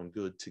sounds sound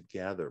good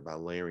together by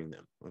layering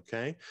them,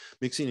 okay?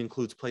 Mixing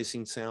includes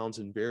placing sounds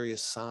in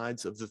various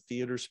sides of the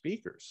theater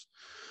speakers.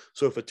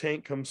 So if a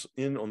tank comes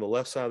in on the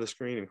left side of the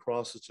screen and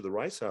crosses to the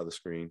right side of the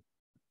screen,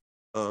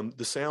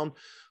 the sound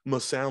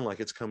must sound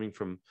like it's coming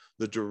from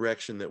the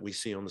direction that we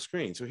see on the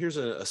screen. So here's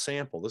a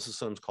sample. This is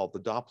something called the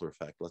Doppler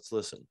effect. Let's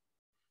listen.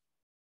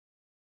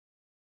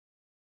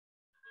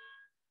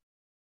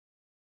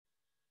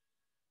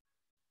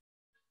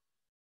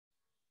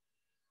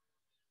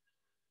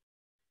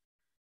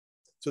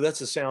 So that's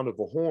the sound of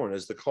a horn.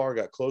 As the car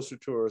got closer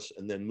to us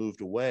and then moved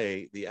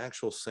away, the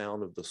actual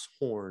sound of this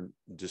horn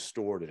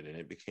distorted and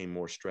it became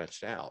more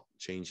stretched out,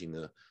 changing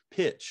the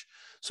pitch.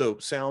 So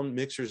sound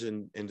mixers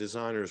and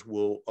designers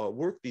will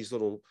work these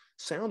little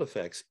sound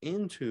effects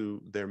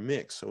into their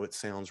mix so it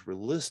sounds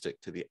realistic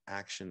to the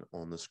action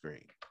on the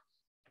screen.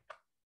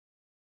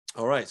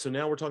 All right, so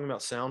now we're talking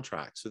about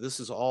soundtracks. So this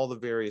is all the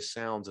various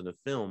sounds in a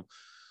film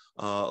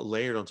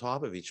layered on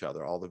top of each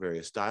other, all the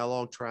various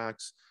dialogue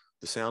tracks,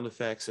 the sound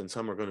effects, and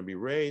some are going to be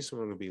raised, some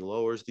are going to be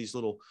lowers. These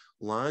little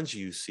lines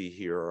you see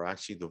here are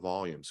actually the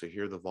volume. So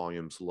here the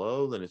volume's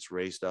low, then it's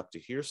raised up to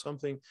hear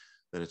something,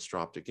 then it's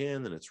dropped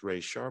again, then it's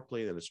raised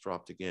sharply, then it's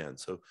dropped again.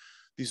 So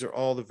these are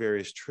all the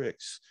various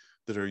tricks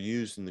that are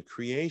used in the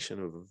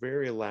creation of a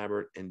very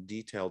elaborate and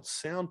detailed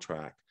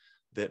soundtrack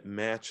that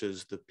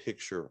matches the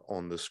picture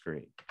on the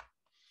screen.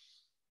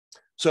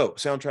 So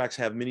soundtracks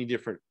have many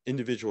different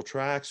individual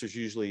tracks. There's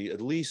usually at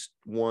least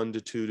 1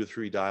 to 2 to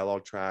 3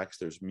 dialogue tracks.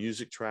 There's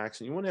music tracks,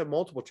 and you want to have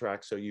multiple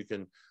tracks so you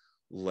can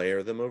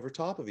layer them over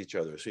top of each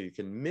other, so you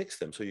can mix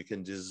them, so you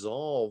can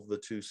dissolve the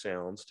two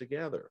sounds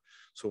together.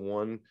 So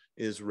one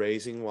is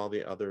raising while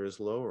the other is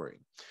lowering.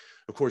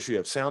 Of course, you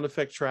have sound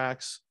effect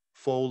tracks,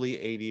 Foley,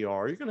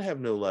 ADR. You're going to have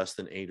no less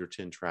than 8 or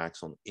 10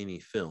 tracks on any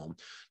film.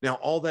 Now,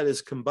 all that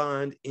is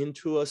combined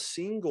into a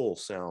single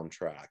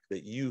soundtrack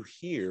that you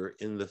hear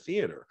in the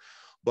theater.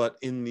 But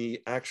in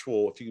the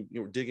actual, if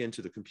you dig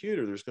into the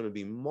computer, there's going to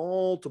be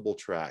multiple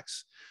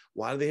tracks.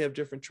 Why do they have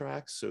different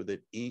tracks? So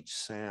that each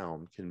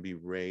sound can be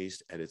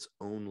raised at its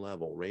own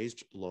level,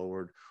 raised,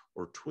 lowered,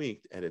 or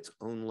tweaked at its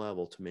own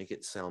level to make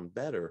it sound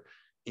better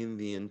in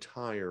the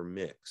entire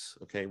mix,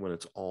 okay, when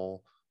it's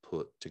all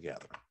put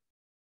together.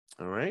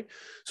 All right,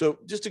 so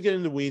just to get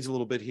into the weeds a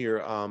little bit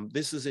here,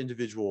 this is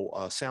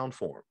individual sound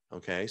form,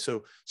 okay?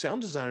 So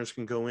sound designers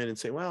can go in and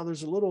say, wow,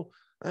 there's a little,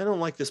 I don't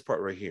like this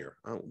part right here.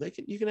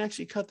 You can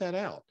actually cut that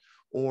out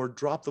or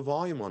drop the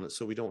volume on it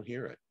so we don't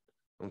hear it,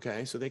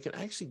 okay? So they can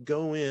actually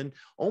go in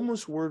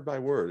almost word by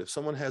word. If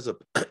someone has a,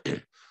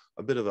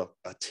 a bit of a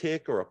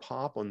tick or a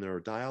pop on their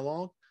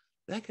dialogue,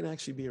 that can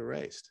actually be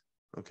erased,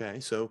 okay?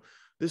 So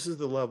this is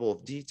the level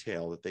of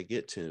detail that they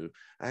get to,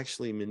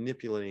 actually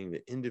manipulating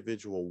the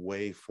individual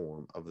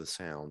waveform of the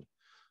sound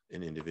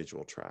in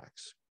individual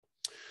tracks.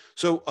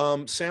 So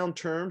sound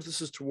terms,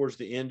 this is towards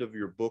the end of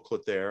your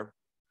booklet there.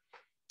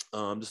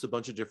 Just a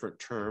bunch of different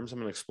terms. I'm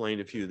going to explain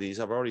a few of these.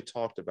 I've already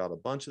talked about a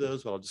bunch of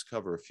those, but I'll just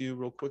cover a few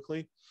real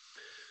quickly.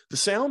 The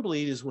sound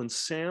bleed is when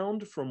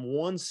sound from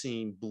one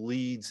scene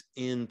bleeds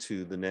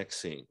into the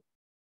next scene.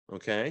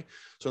 Okay,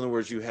 so in other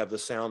words, you have the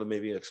sound of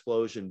maybe an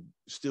explosion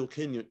still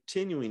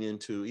continuing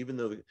into, even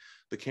though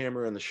the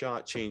camera and the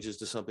shot changes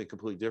to something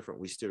completely different,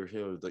 we still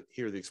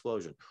hear the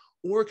explosion.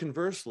 Or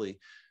conversely,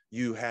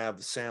 you have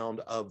the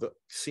sound of the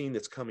scene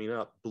that's coming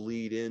up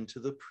bleed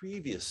into the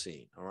previous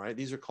scene. All right,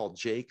 these are called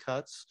J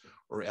cuts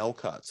or L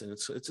cuts, and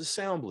it's a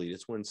sound bleed.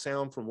 It's when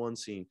sound from one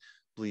scene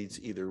bleeds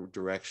either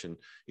direction,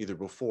 either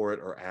before it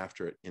or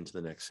after it into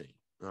the next scene.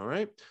 All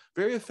right,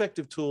 very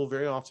effective tool,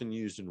 very often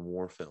used in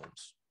war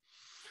films.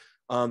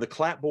 The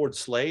clapboard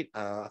slate,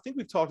 I think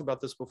we've talked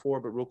about this before,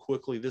 but real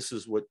quickly, this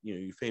is what,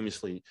 you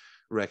famously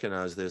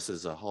recognize this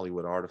as a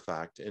Hollywood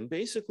artifact. And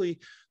basically,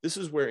 this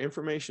is where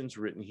information's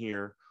written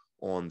here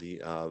on the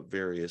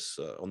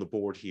on the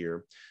board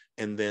here.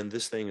 And then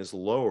this thing is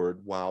lowered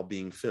while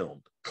being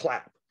filmed.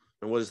 Clap.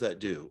 And what does that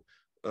do?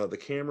 The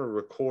camera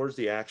records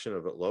the action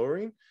of it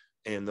lowering,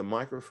 and the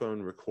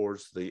microphone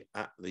records the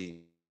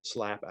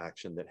slap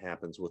action that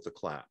happens with the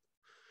clap.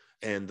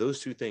 And those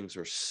two things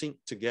are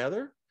synced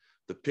together.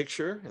 The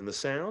picture and the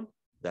sound,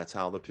 that's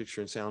how the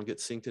picture and sound get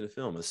synced in a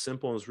film. As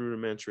simple and as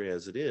rudimentary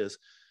as it is,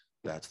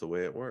 that's the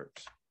way it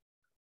works.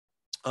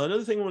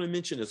 Another thing I want to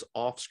mention is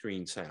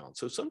off-screen sound.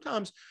 So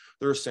sometimes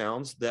there are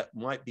sounds that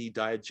might be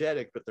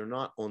diegetic, but they're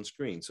not on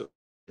screen. So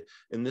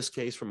in this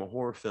case, from a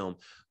horror film,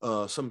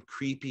 some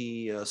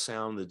creepy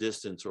sound in the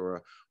distance,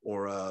 or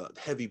a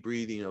heavy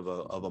breathing of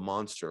a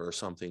monster or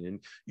something, and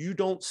you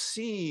don't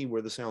see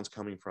where the sound's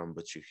coming from,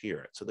 but you hear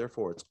it. So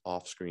therefore, it's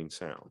off-screen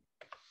sound.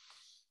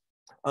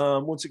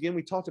 Once again,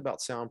 we talked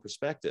about sound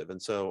perspective.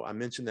 And so I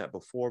mentioned that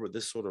before, but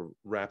this sort of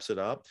wraps it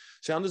up.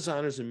 Sound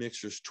designers and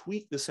mixers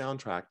tweak the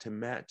soundtrack to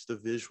match the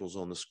visuals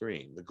on the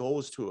screen. The goal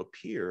is to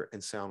appear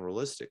and sound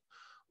realistic.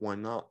 Why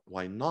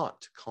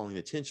not calling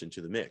attention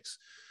to the mix?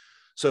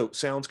 So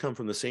sounds come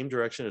from the same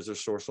direction as their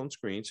source on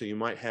screen. So you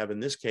might have, in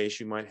this case,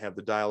 you might have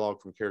the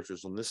dialogue from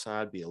characters on this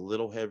side be a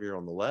little heavier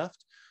on the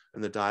left,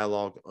 and the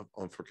dialogue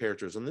for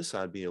characters on this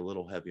side be a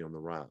little heavy on the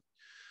right.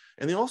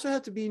 And they also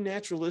have to be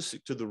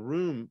naturalistic to the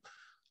room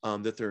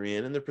that they're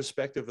in and the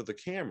perspective of the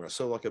camera.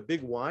 So like a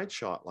big wide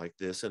shot like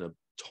this in a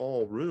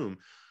tall room,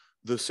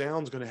 the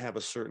sound's going to have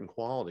a certain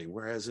quality.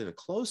 Whereas in a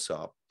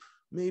close-up,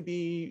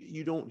 maybe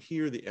you don't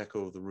hear the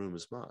echo of the room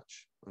as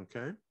much,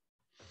 okay?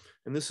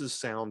 And this is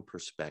sound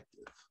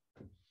perspective.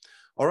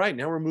 All right,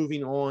 now we're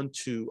moving on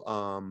to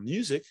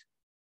music.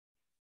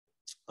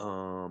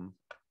 The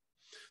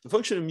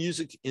function of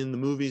music in the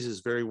movies is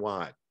very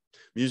wide.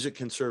 Music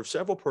can serve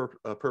several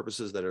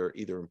purposes that are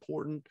either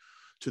important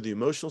to the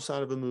emotional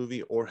side of a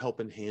movie or help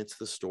enhance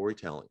the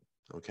storytelling.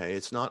 Okay,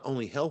 it's not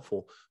only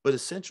helpful, but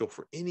essential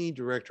for any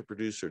director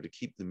producer to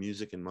keep the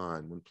music in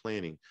mind when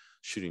planning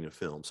shooting a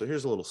film. So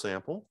here's a little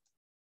sample.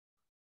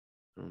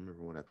 I don't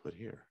remember what I put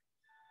here.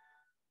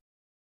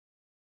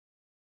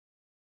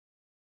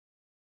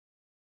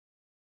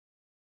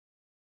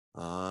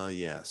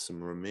 Yeah,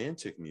 some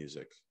romantic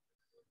music.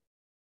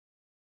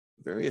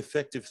 Very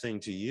effective thing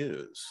to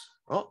use.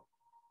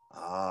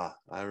 I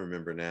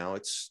remember now.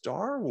 It's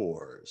Star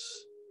Wars.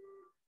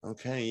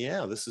 Okay,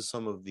 yeah, this is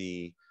some of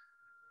the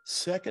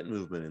second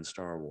movement in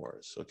Star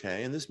Wars.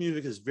 Okay, and this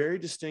music is very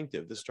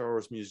distinctive. The Star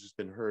Wars music has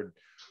been heard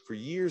for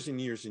years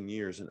and years and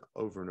years and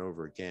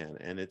over again.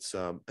 And it's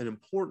an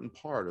important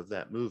part of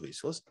that movie.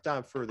 So let's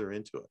dive further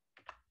into it.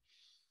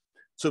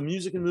 So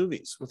music in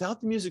movies.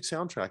 Without the music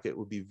soundtrack, it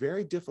would be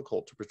very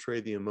difficult to portray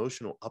the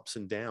emotional ups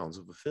and downs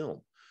of a film,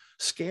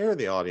 scare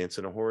the audience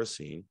in a horror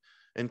scene,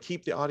 and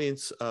keep the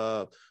audience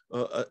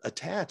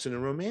attached in a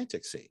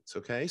romantic scenes.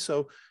 Okay,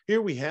 so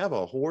here we have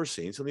a horror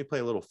scene. So let me play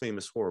a little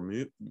famous horror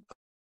music.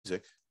 I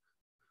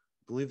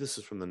believe this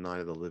is from the Night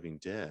of the Living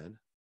Dead.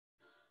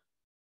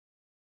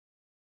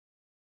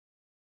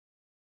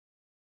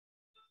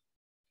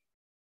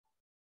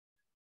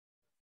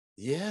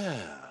 Yeah.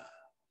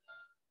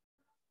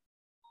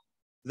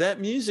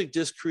 That music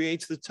just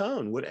creates the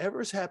tone.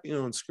 Whatever's happening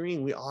on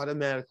screen, we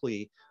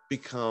automatically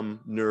become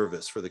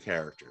nervous for the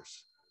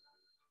characters.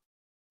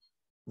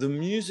 The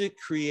music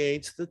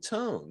creates the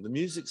tone. The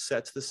music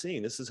sets the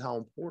scene. This is how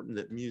important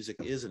that music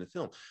is in a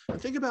film.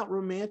 And think about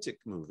romantic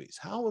movies.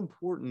 How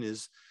important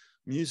is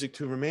music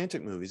to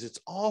romantic movies? It's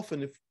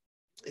often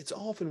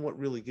what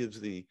really gives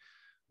the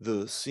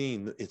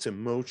scene its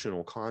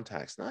emotional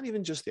context. Not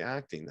even just the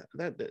acting.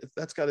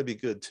 That's got to be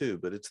good too,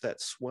 but it's that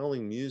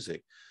swelling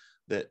music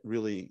that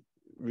really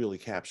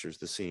captures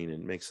the scene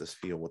and makes us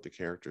feel what the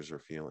characters are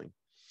feeling.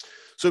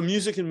 So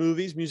music in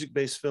movies,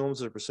 music-based films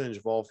as a percentage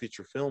of all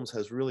feature films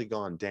has really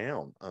gone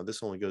down.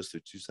 This only goes through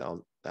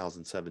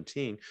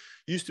 2017.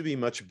 Used to be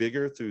much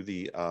bigger through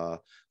the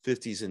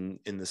 50s and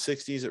in the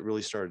 60s. It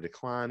really started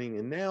declining.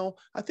 And now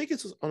I think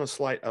it's on a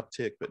slight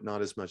uptick, but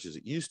not as much as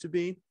it used to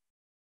be.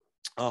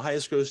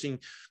 Highest grossing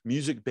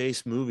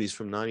music-based movies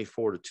from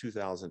 94 to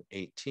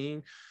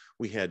 2018.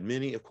 We had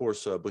many, of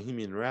course,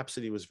 Bohemian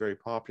Rhapsody was very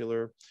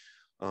popular.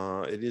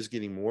 It is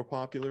getting more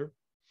popular.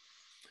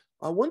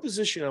 One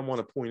position I want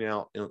to point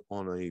out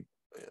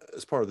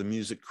as part of the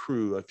music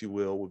crew, if you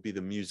will, would be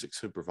the music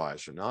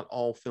supervisor. Not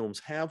all films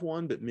have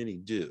one, but many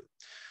do.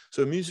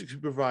 So a music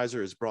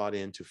supervisor is brought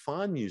in to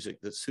find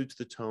music that suits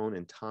the tone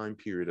and time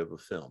period of a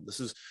film. This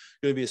is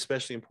going to be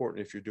especially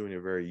important if you're doing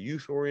a very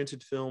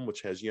youth-oriented film,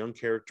 which has young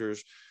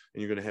characters,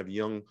 and you're going to have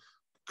young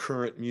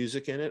current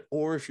music in it,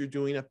 or if you're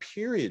doing a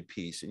period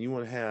piece and you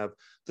want to have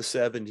the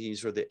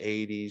 70s or the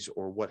 80s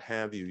or what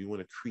have you, you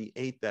want to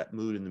create that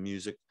mood in the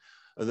music,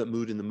 that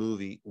mood in the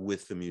movie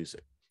with the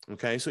music.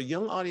 Okay, so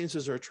young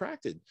audiences are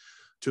attracted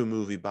to a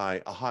movie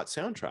by a hot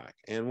soundtrack.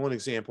 And one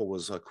example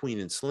was Queen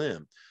and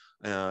Slim.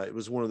 It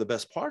was one of the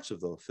best parts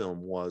of the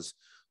film was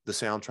the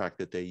soundtrack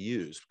that they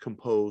used,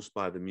 composed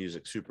by the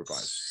music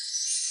supervisor.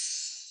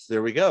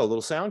 There we go, a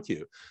little sound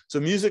cue. So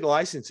music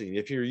licensing,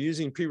 if you're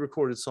using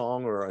pre-recorded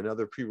song or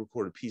another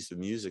pre-recorded piece of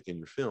music in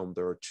your film,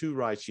 there are two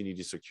rights you need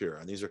to secure.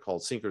 And these are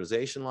called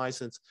synchronization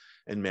license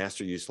and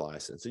master use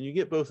license. And you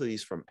get both of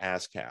these from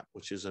ASCAP,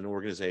 which is an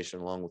organization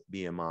along with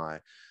BMI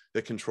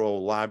that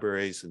control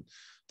libraries and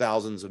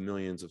thousands of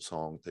millions of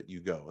songs that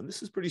you go. And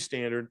this is pretty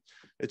standard.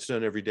 It's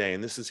done every day.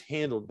 And this is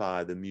handled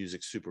by the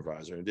music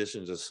supervisor. In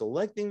addition to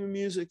selecting the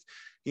music,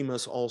 he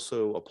must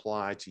also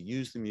apply to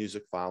use the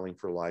music, filing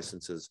for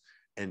licenses,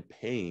 and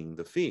paying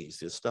the fees.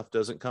 This stuff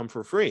doesn't come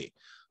for free.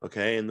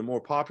 Okay. And the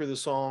more popular the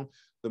song,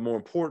 the more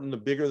important, the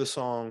bigger the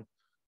song,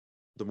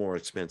 the more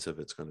expensive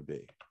it's going to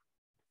be.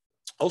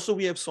 Also,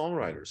 we have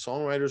songwriters.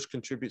 Songwriters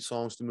contribute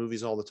songs to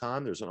movies all the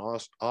time. There's an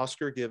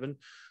Oscar given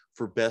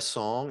for best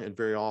song, and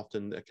very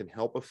often that can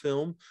help a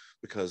film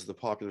because the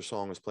popular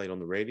song is played on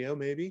the radio,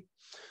 maybe.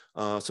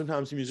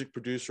 Sometimes a music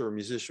producer or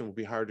musician will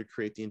be hired to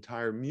create the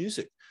entire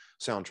music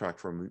soundtrack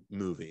for a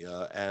movie,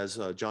 as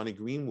Johnny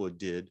Greenwood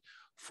did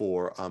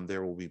for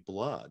There Will Be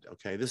Blood.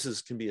 Okay,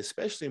 this can be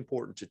especially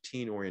important to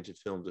teen-oriented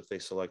films if they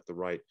select the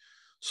right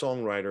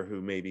songwriter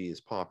who maybe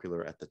is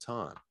popular at the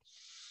time.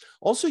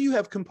 Also, you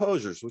have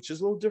composers, which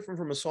is a little different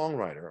from a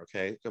songwriter.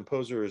 Okay,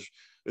 composer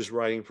is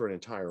writing for an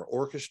entire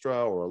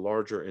orchestra or a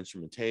larger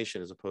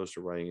instrumentation as opposed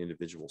to writing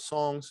individual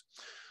songs.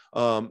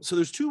 So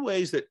there's two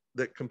ways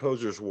that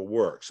composers will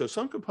work. So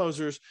some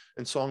composers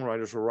and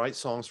songwriters will write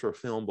songs for a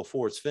film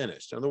before it's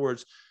finished. In other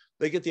words,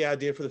 they get the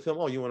idea for the film.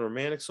 Oh, you want a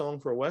romantic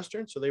song for a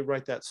Western? So they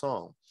write that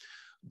song.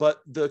 But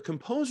the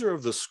composer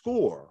of the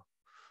score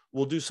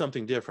will do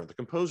something different. The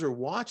composer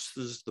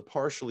watches the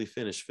partially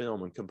finished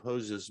film and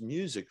composes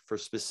music for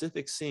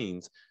specific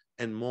scenes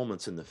and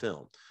moments in the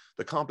film.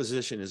 The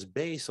composition is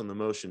based on the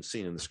motion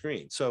seen in the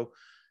screen. So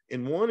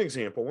in one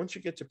example, once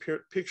you get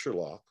to picture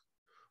lock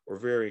or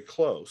very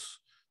close,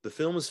 the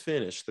film is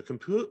finished.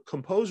 The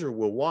composer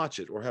will watch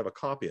it or have a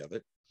copy of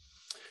it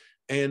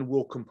and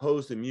will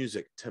compose the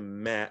music to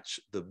match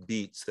the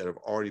beats that have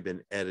already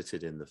been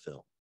edited in the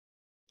film.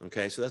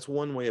 Okay, so that's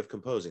one way of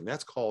composing.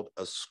 That's called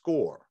a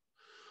score.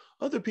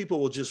 Other people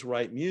will just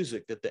write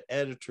music that the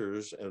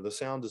editors and the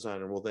sound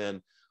designer will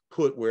then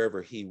put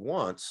wherever he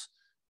wants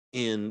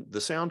in the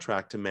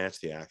soundtrack to match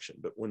the action.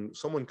 But when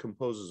someone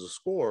composes a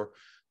score,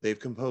 they've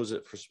composed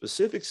it for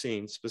specific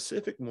scenes,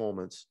 specific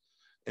moments,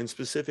 and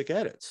specific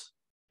edits.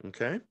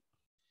 Okay.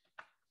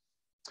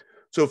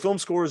 So film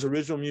score is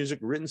original music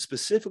written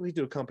specifically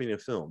to accompany a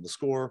film. The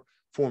score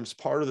forms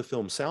part of the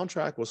film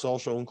soundtrack, which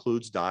also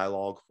includes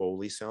dialogue,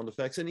 Foley, sound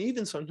effects, and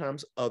even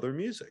sometimes other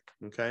music,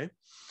 okay?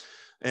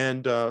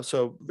 And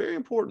so very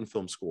important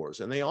film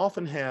scores. And they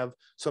often have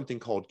something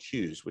called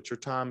cues, which are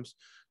times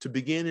to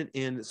begin and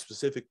end at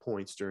specific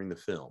points during the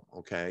film,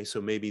 okay?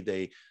 So maybe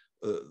the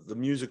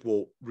music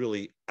will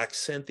really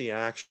accent the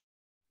action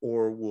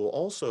or will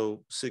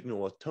also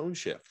signal a tone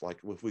shift, like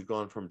if we've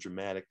gone from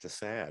dramatic to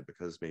sad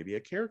because maybe a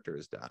character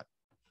has died.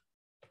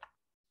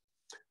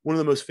 One of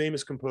the most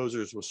famous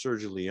composers was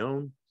was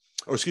Ennio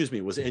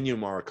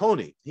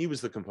Morricone. He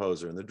was the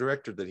composer, and the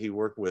director that he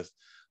worked with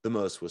the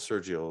most was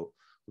Sergio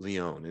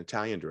Leone, an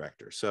Italian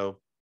director. So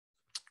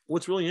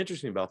what's really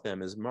interesting about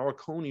them is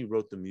Morricone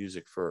wrote the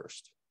music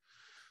first.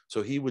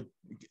 So he would,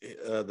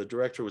 the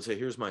director would say,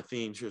 here's my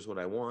themes, here's what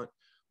I want.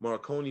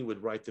 Morricone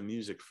would write the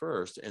music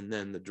first, and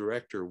then the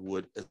director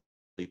would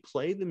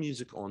play the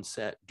music on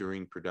set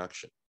during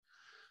production.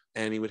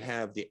 And he would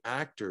have the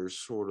actors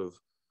sort of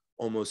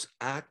almost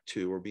act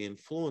to or be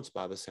influenced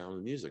by the sound of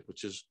the music,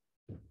 which is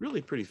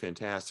really pretty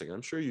fantastic.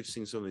 I'm sure you've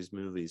seen some of these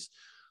movies.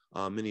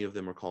 Many of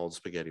them are called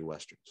spaghetti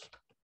westerns.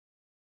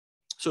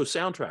 So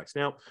soundtracks.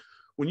 Now,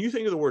 when you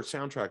think of the word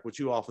soundtrack, what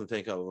you often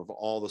think of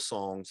all the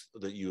songs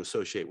that you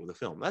associate with a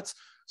film. That's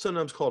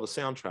sometimes called a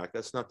soundtrack.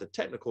 That's not the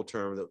technical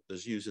term that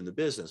is used in the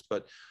business,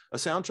 but a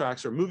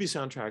soundtracks or movie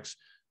soundtracks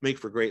make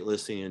for great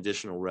listening and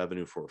additional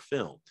revenue for a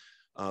film.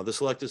 The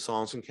selected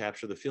songs can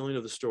capture the feeling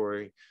of the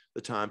story,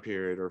 the time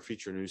period, or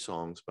feature new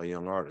songs by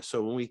young artists.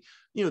 So when we,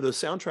 the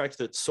soundtrack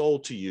that's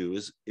sold to you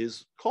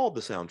is called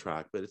the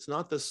soundtrack, but it's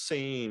not the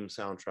same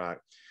soundtrack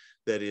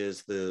that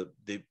is the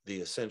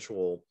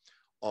essential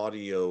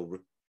audio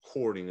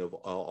recording of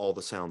all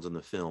the sounds in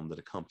the film that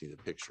accompany the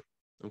picture.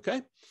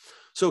 Okay,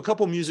 so a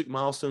couple music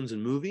milestones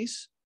in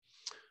movies.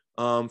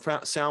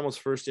 Sound was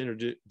first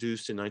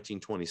introduced in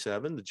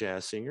 1927, The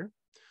Jazz Singer.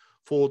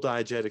 Full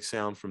diegetic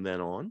sound from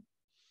then on.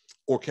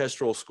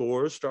 Orchestral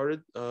scores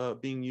started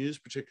being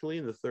used, particularly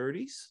in the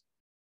 30s.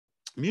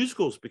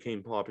 Musicals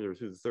became popular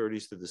through the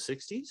 30s to the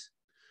 60s.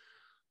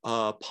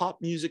 Pop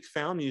music,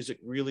 found music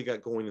really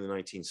got going in the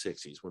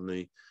 1960s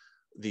when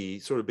the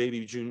sort of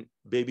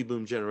baby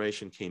boom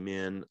generation came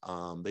in.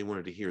 They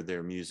wanted to hear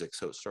their music,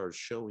 so it started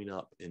showing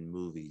up in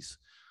movies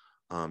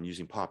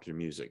using popular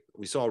music.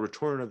 We saw a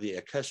return of the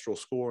orchestral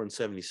score in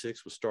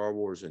 '76 with Star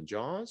Wars and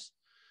Jaws.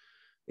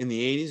 In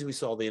the 80s, we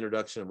saw the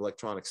introduction of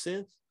electronic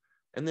synth.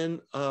 And then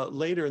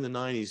later in the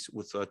 90s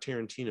with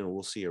Tarantino,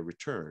 we'll see a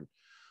return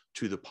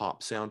to the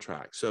pop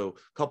soundtrack. So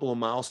a couple of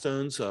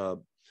milestones.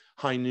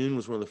 High Noon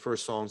was one of the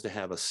first songs to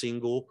have a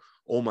single,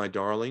 Oh My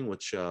Darling,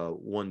 which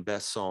won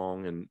Best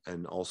Song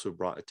and also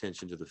brought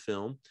attention to the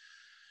film.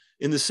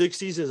 In the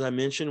 60s, as I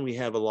mentioned, we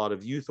have a lot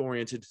of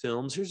youth-oriented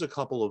films. Here's a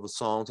couple of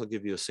songs. I'll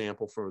give you a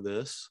sample for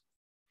this.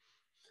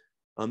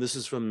 This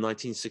is from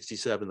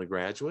 1967, The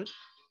Graduate.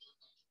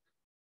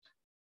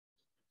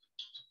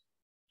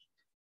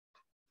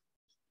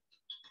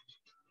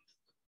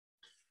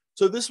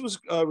 So this was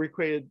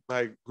recreated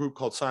by a group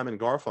called Simon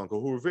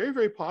Garfunkel, who were very,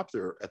 very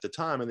popular at the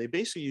time. And they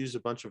basically used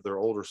a bunch of their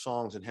older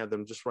songs and had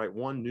them just write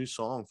one new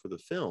song for the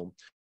film.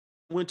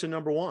 It went to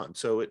 #1.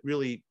 So it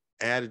really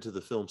added to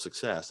the film's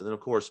success. And then, of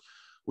course,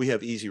 we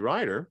have Easy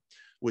Rider,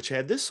 which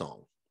had this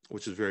song,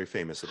 which is very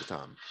famous at the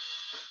time.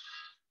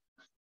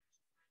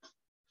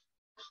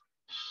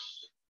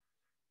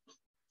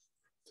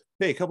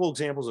 Okay, a couple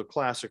examples of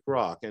classic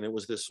rock, and it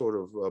was this sort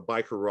of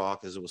biker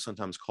rock, as it was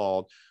sometimes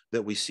called,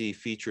 that we see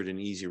featured in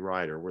Easy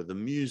Rider, where the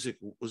music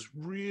was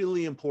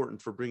really important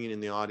for bringing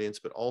in the audience,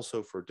 but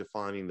also for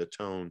defining the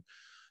tone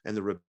and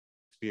the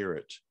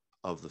spirit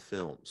of the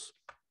films.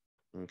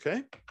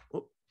 Okay,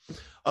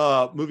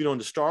 moving on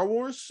to Star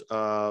Wars.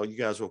 You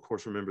guys will, of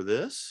course, remember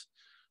this.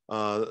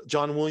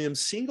 John Williams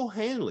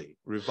single-handedly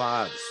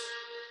revives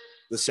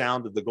the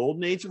sound of the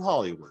golden age of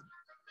Hollywood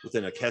with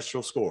an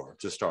orchestral score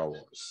to Star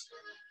Wars.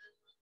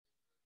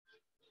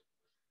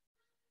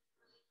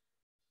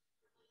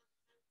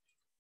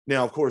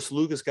 Now, of course,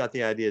 Lucas got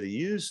the idea to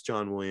use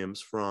John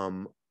Williams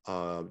from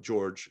from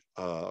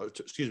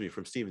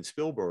Steven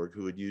Spielberg,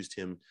 who had used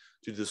him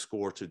to do the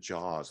score to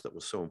Jaws that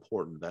was so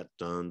important, that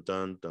dun,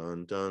 dun,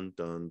 dun, dun,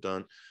 dun,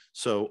 dun.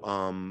 So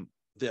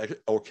the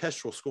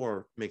orchestral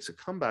score makes a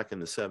comeback in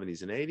the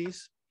 70s and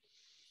 80s.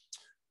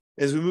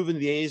 As we move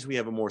into the 80s, we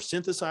have a more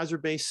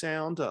synthesizer-based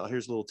sound.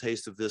 Here's a little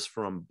taste of this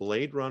from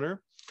Blade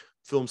Runner.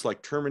 Films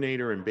like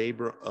Terminator and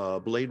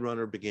Blade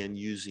Runner began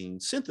using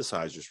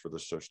synthesizers for the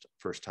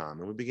first time.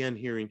 And we began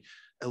hearing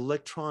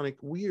electronic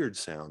weird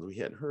sounds we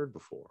hadn't heard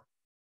before.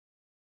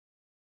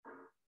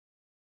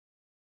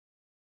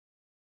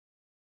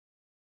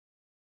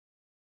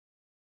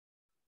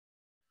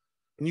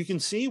 And you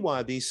can see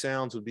why these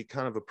sounds would be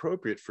kind of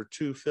appropriate for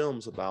two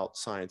films about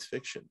science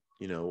fiction,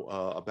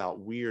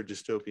 about weird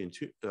dystopian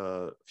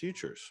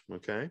futures,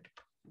 okay?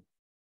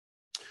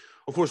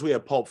 Of course, we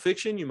have Pulp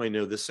Fiction. You might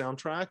know this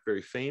soundtrack,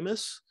 very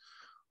famous.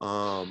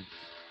 As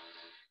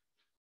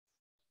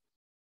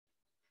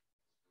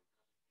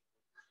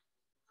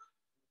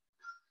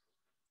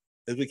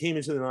we came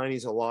into the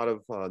 90s, a lot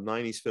of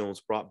 90s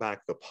films brought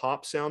back the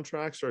pop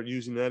soundtrack, started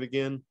using that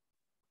again,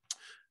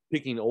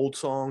 picking old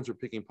songs or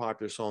picking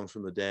popular songs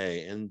from the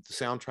day. And the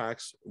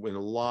soundtracks in a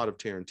lot of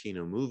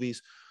Tarantino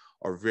movies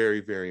are very,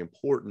 very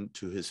important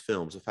to his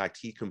films. In fact,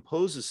 he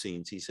composes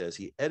scenes, he says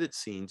he edits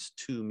scenes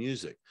to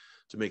music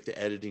to make the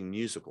editing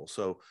musical.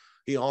 So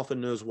he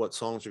often knows what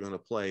songs are going to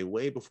play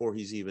way before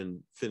he's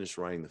even finished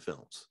writing the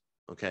films.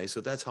 Okay, so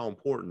that's how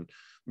important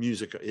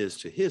music is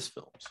to his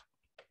films.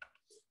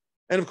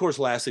 And of course,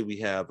 lastly, we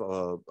have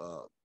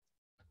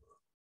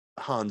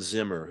Hans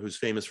Zimmer, who's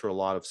famous for a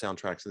lot of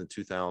soundtracks in the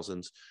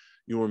 2000s.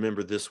 You'll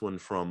remember this one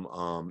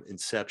from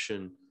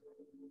Inception.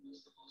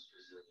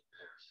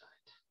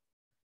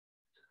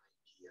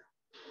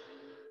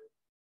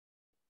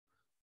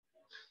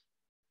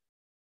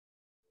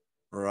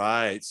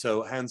 Right.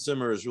 So Hans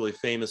Zimmer is really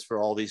famous for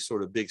all these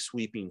sort of big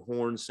sweeping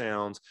horn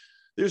sounds.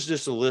 There's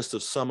just a list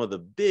of some of the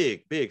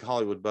big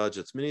Hollywood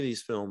budgets. Many of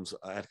these films,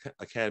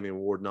 Academy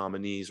Award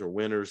nominees or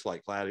winners,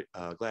 like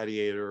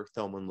Gladiator,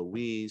 Thelma and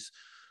Louise,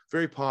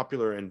 very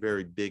popular and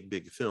very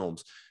big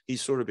films.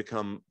 He's sort of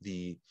become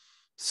the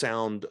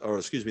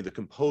the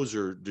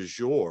composer du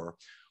jour,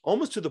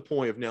 almost to the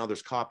point of now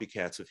there's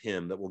copycats of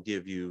him that will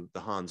give you the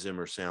Hans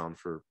Zimmer sound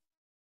for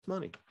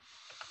money.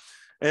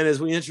 And as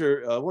we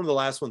enter, one of the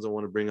last ones I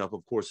want to bring up,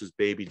 of course, is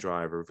Baby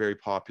Driver, very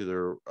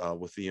popular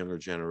with the younger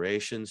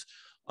generations.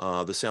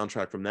 The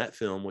soundtrack from that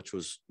film, which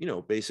was,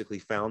 basically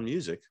found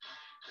music.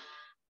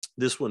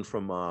 This one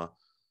from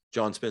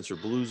John Spencer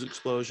Blues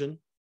Explosion.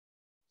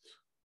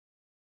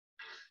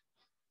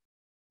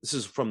 This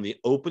is from the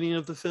opening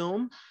of the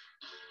film.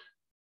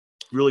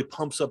 Really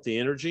pumps up the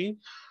energy.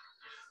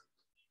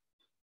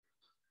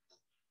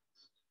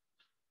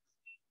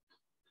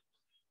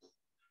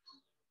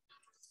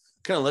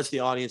 Kind of lets the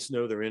audience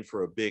know they're in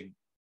for a big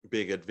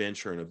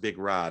adventure and a big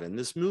ride. And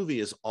this movie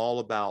is all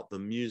about the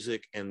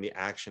music and the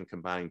action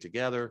combining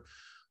together.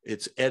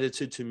 It's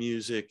edited to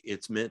music.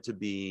 It's meant to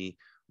be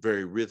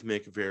very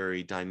rhythmic,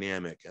 very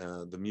dynamic.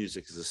 The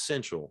music is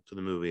essential to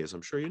the movie, as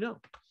I'm sure you know.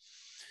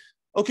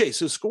 Okay,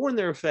 so score and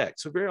their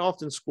effects. So very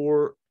often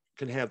score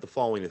can have the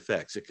following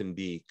effects. It can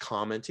be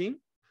commenting.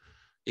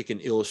 It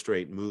can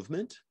illustrate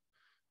movement.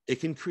 It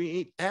can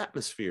create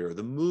atmosphere,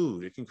 the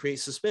mood. It can create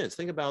suspense.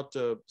 Think about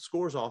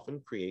scores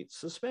often create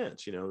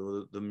suspense.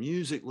 The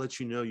music lets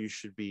you know you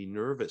should be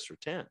nervous or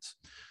tense.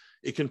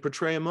 It can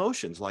portray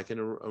emotions like in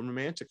a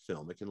romantic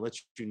film. It can let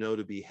you know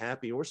to be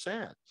happy or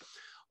sad.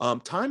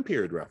 Time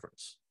period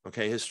reference.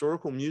 Okay,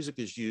 historical music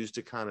is used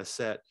to kind of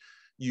set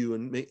you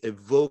and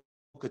evoke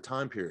a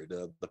time period,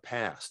 the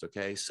past.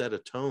 Okay, set a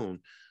tone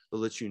that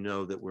lets you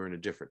know that we're in a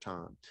different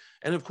time.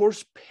 And of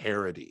course,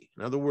 parody.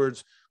 In other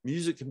words,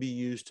 music can be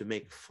used to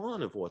make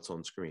fun of what's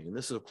on screen. And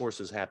this, of course,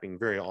 is happening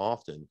very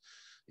often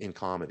in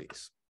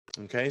comedies.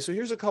 Okay, so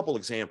here's a couple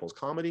examples.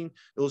 Comedy,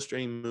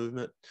 illustrating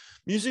movement.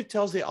 Music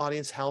tells the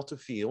audience how to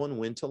feel and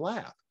when to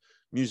laugh.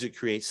 Music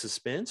creates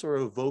suspense or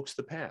evokes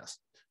the past.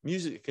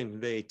 Music can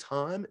convey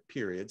time,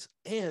 periods,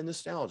 and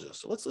nostalgia.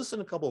 So let's listen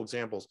to a couple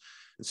examples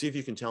and see if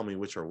you can tell me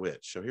which are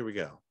which. So here we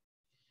go.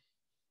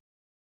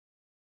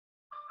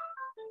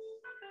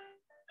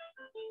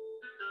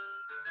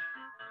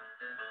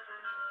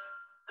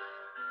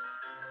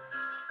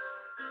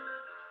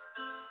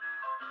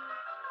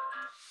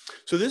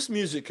 So this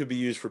music could be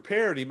used for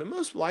parody, but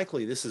most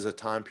likely this is a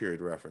time period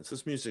reference.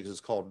 This music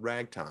is called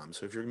ragtime.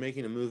 So if you're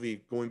making a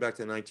movie going back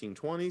to the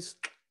 1920s,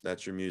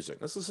 that's your music.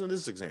 Let's listen to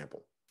this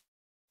example.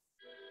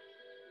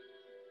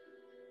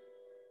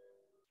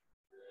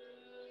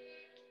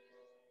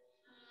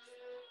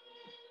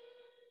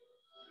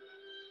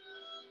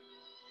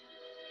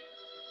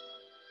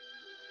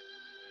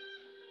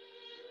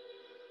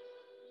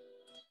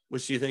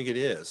 Which do you think it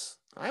is?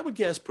 I would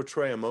guess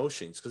portray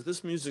emotions, because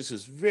this music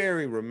is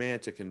very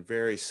romantic and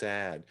very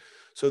sad.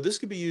 So this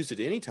could be used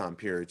at any time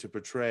period to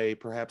portray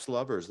perhaps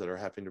lovers that are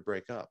having to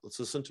break up. Let's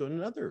listen to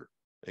another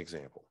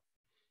example.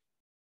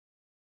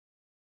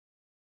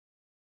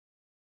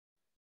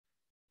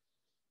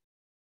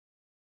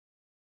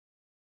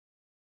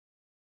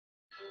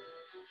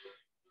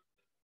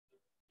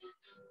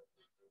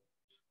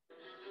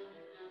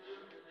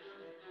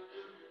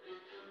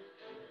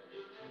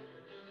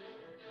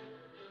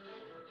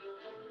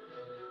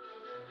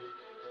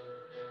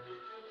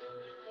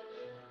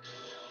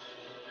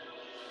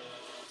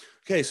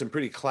 Okay, some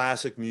pretty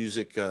classic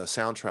music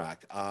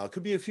soundtrack.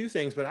 Could be a few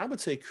things, but I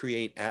would say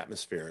create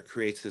atmosphere. It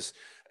creates this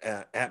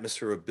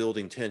atmosphere of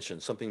building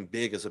tension. Something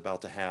big is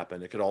about to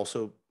happen. It could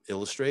also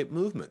illustrate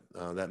movement.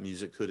 That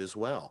music could as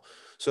well.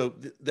 So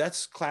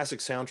that's classic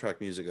soundtrack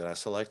music that I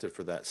selected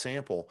for that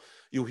sample.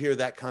 You'll hear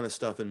that kind of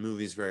stuff in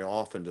movies very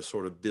often to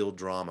sort of build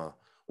drama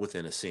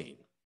within a scene.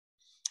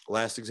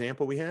 Last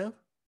example we have.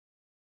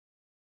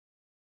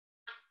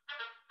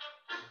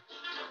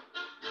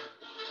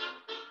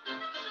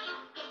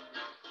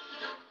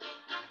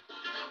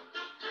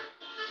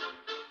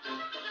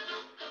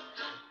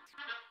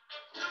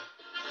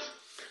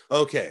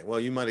 Okay, well,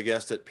 you might have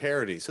guessed it,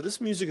 parody. So this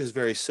music is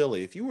very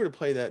silly. If you were to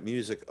play that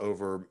music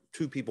over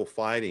two people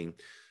fighting,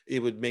 it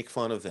would make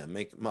fun of them,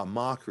 make a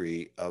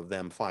mockery of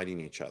them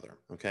fighting each other.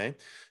 Okay,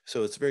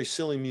 so it's very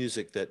silly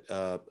music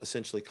that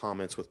essentially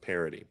comments with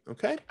parody.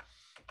 Okay,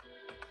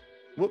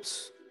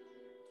 whoops.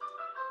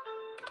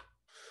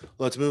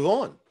 Let's move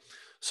on.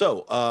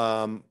 So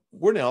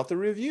we're now at the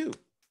review.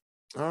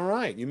 All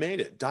right, you made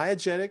it.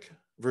 Diegetic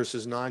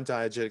versus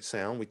non-diegetic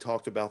sound. We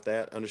talked about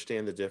that.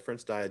 Understand the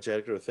difference.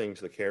 Diegetic are the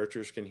things the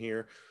characters can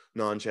hear.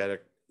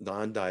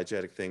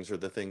 Non-diegetic things are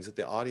the things that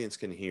the audience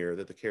can hear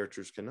that the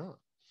characters cannot.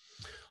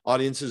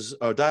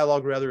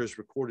 Dialogue rather is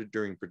recorded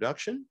during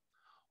production.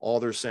 All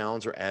their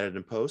sounds are added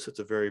in post. It's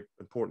a very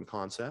important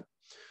concept.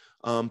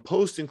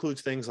 Post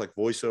includes things like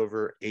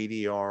voiceover,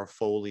 ADR,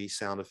 Foley,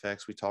 sound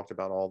effects. We talked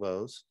about all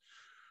those.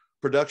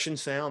 Production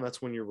sound,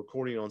 that's when you're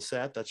recording on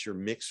set. That's your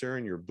mixer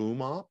and your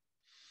boom op.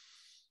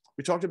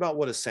 We talked about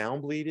what a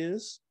sound bleed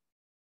is.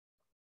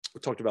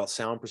 We talked about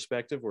sound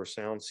perspective, where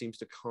sound seems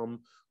to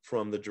come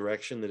from the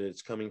direction that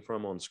it's coming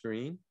from on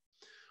screen.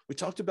 We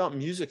talked about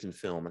music in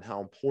film and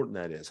how important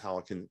that is, how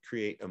it can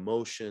create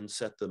emotion,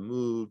 set the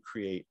mood,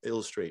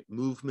 illustrate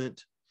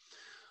movement.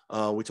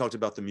 We talked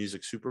about the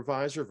music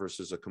supervisor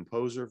versus a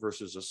composer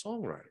versus a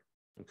songwriter.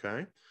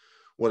 Okay.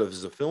 What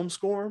is a film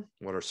score?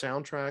 What are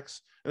soundtracks?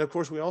 And of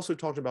course, we also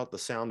talked about the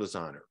sound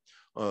designer,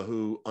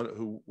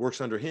 who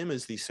works under him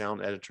as the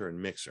sound editor and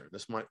mixer.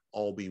 This might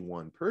all be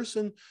one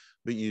person,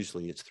 but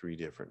usually it's 3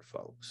 different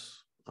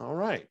folks. All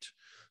right.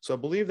 So I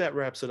believe that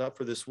wraps it up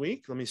for this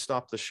week. Let me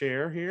stop the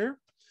share here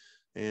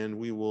and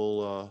we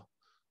will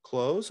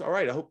close. All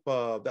right. I hope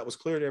that was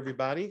clear to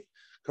everybody.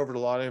 Covered a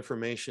lot of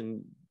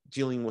information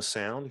dealing with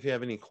sound. If you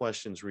have any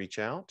questions, reach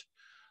out.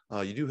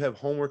 You do have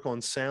homework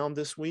on sound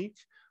this week,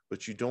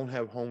 but you don't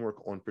have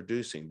homework on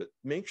producing. But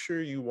make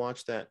sure you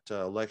watch that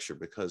lecture,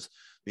 because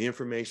the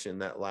information in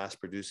that last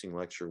producing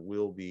lecture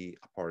will be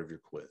a part of your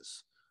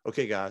quiz.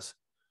 Okay, guys,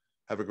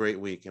 have a great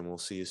week and we'll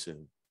see you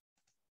soon.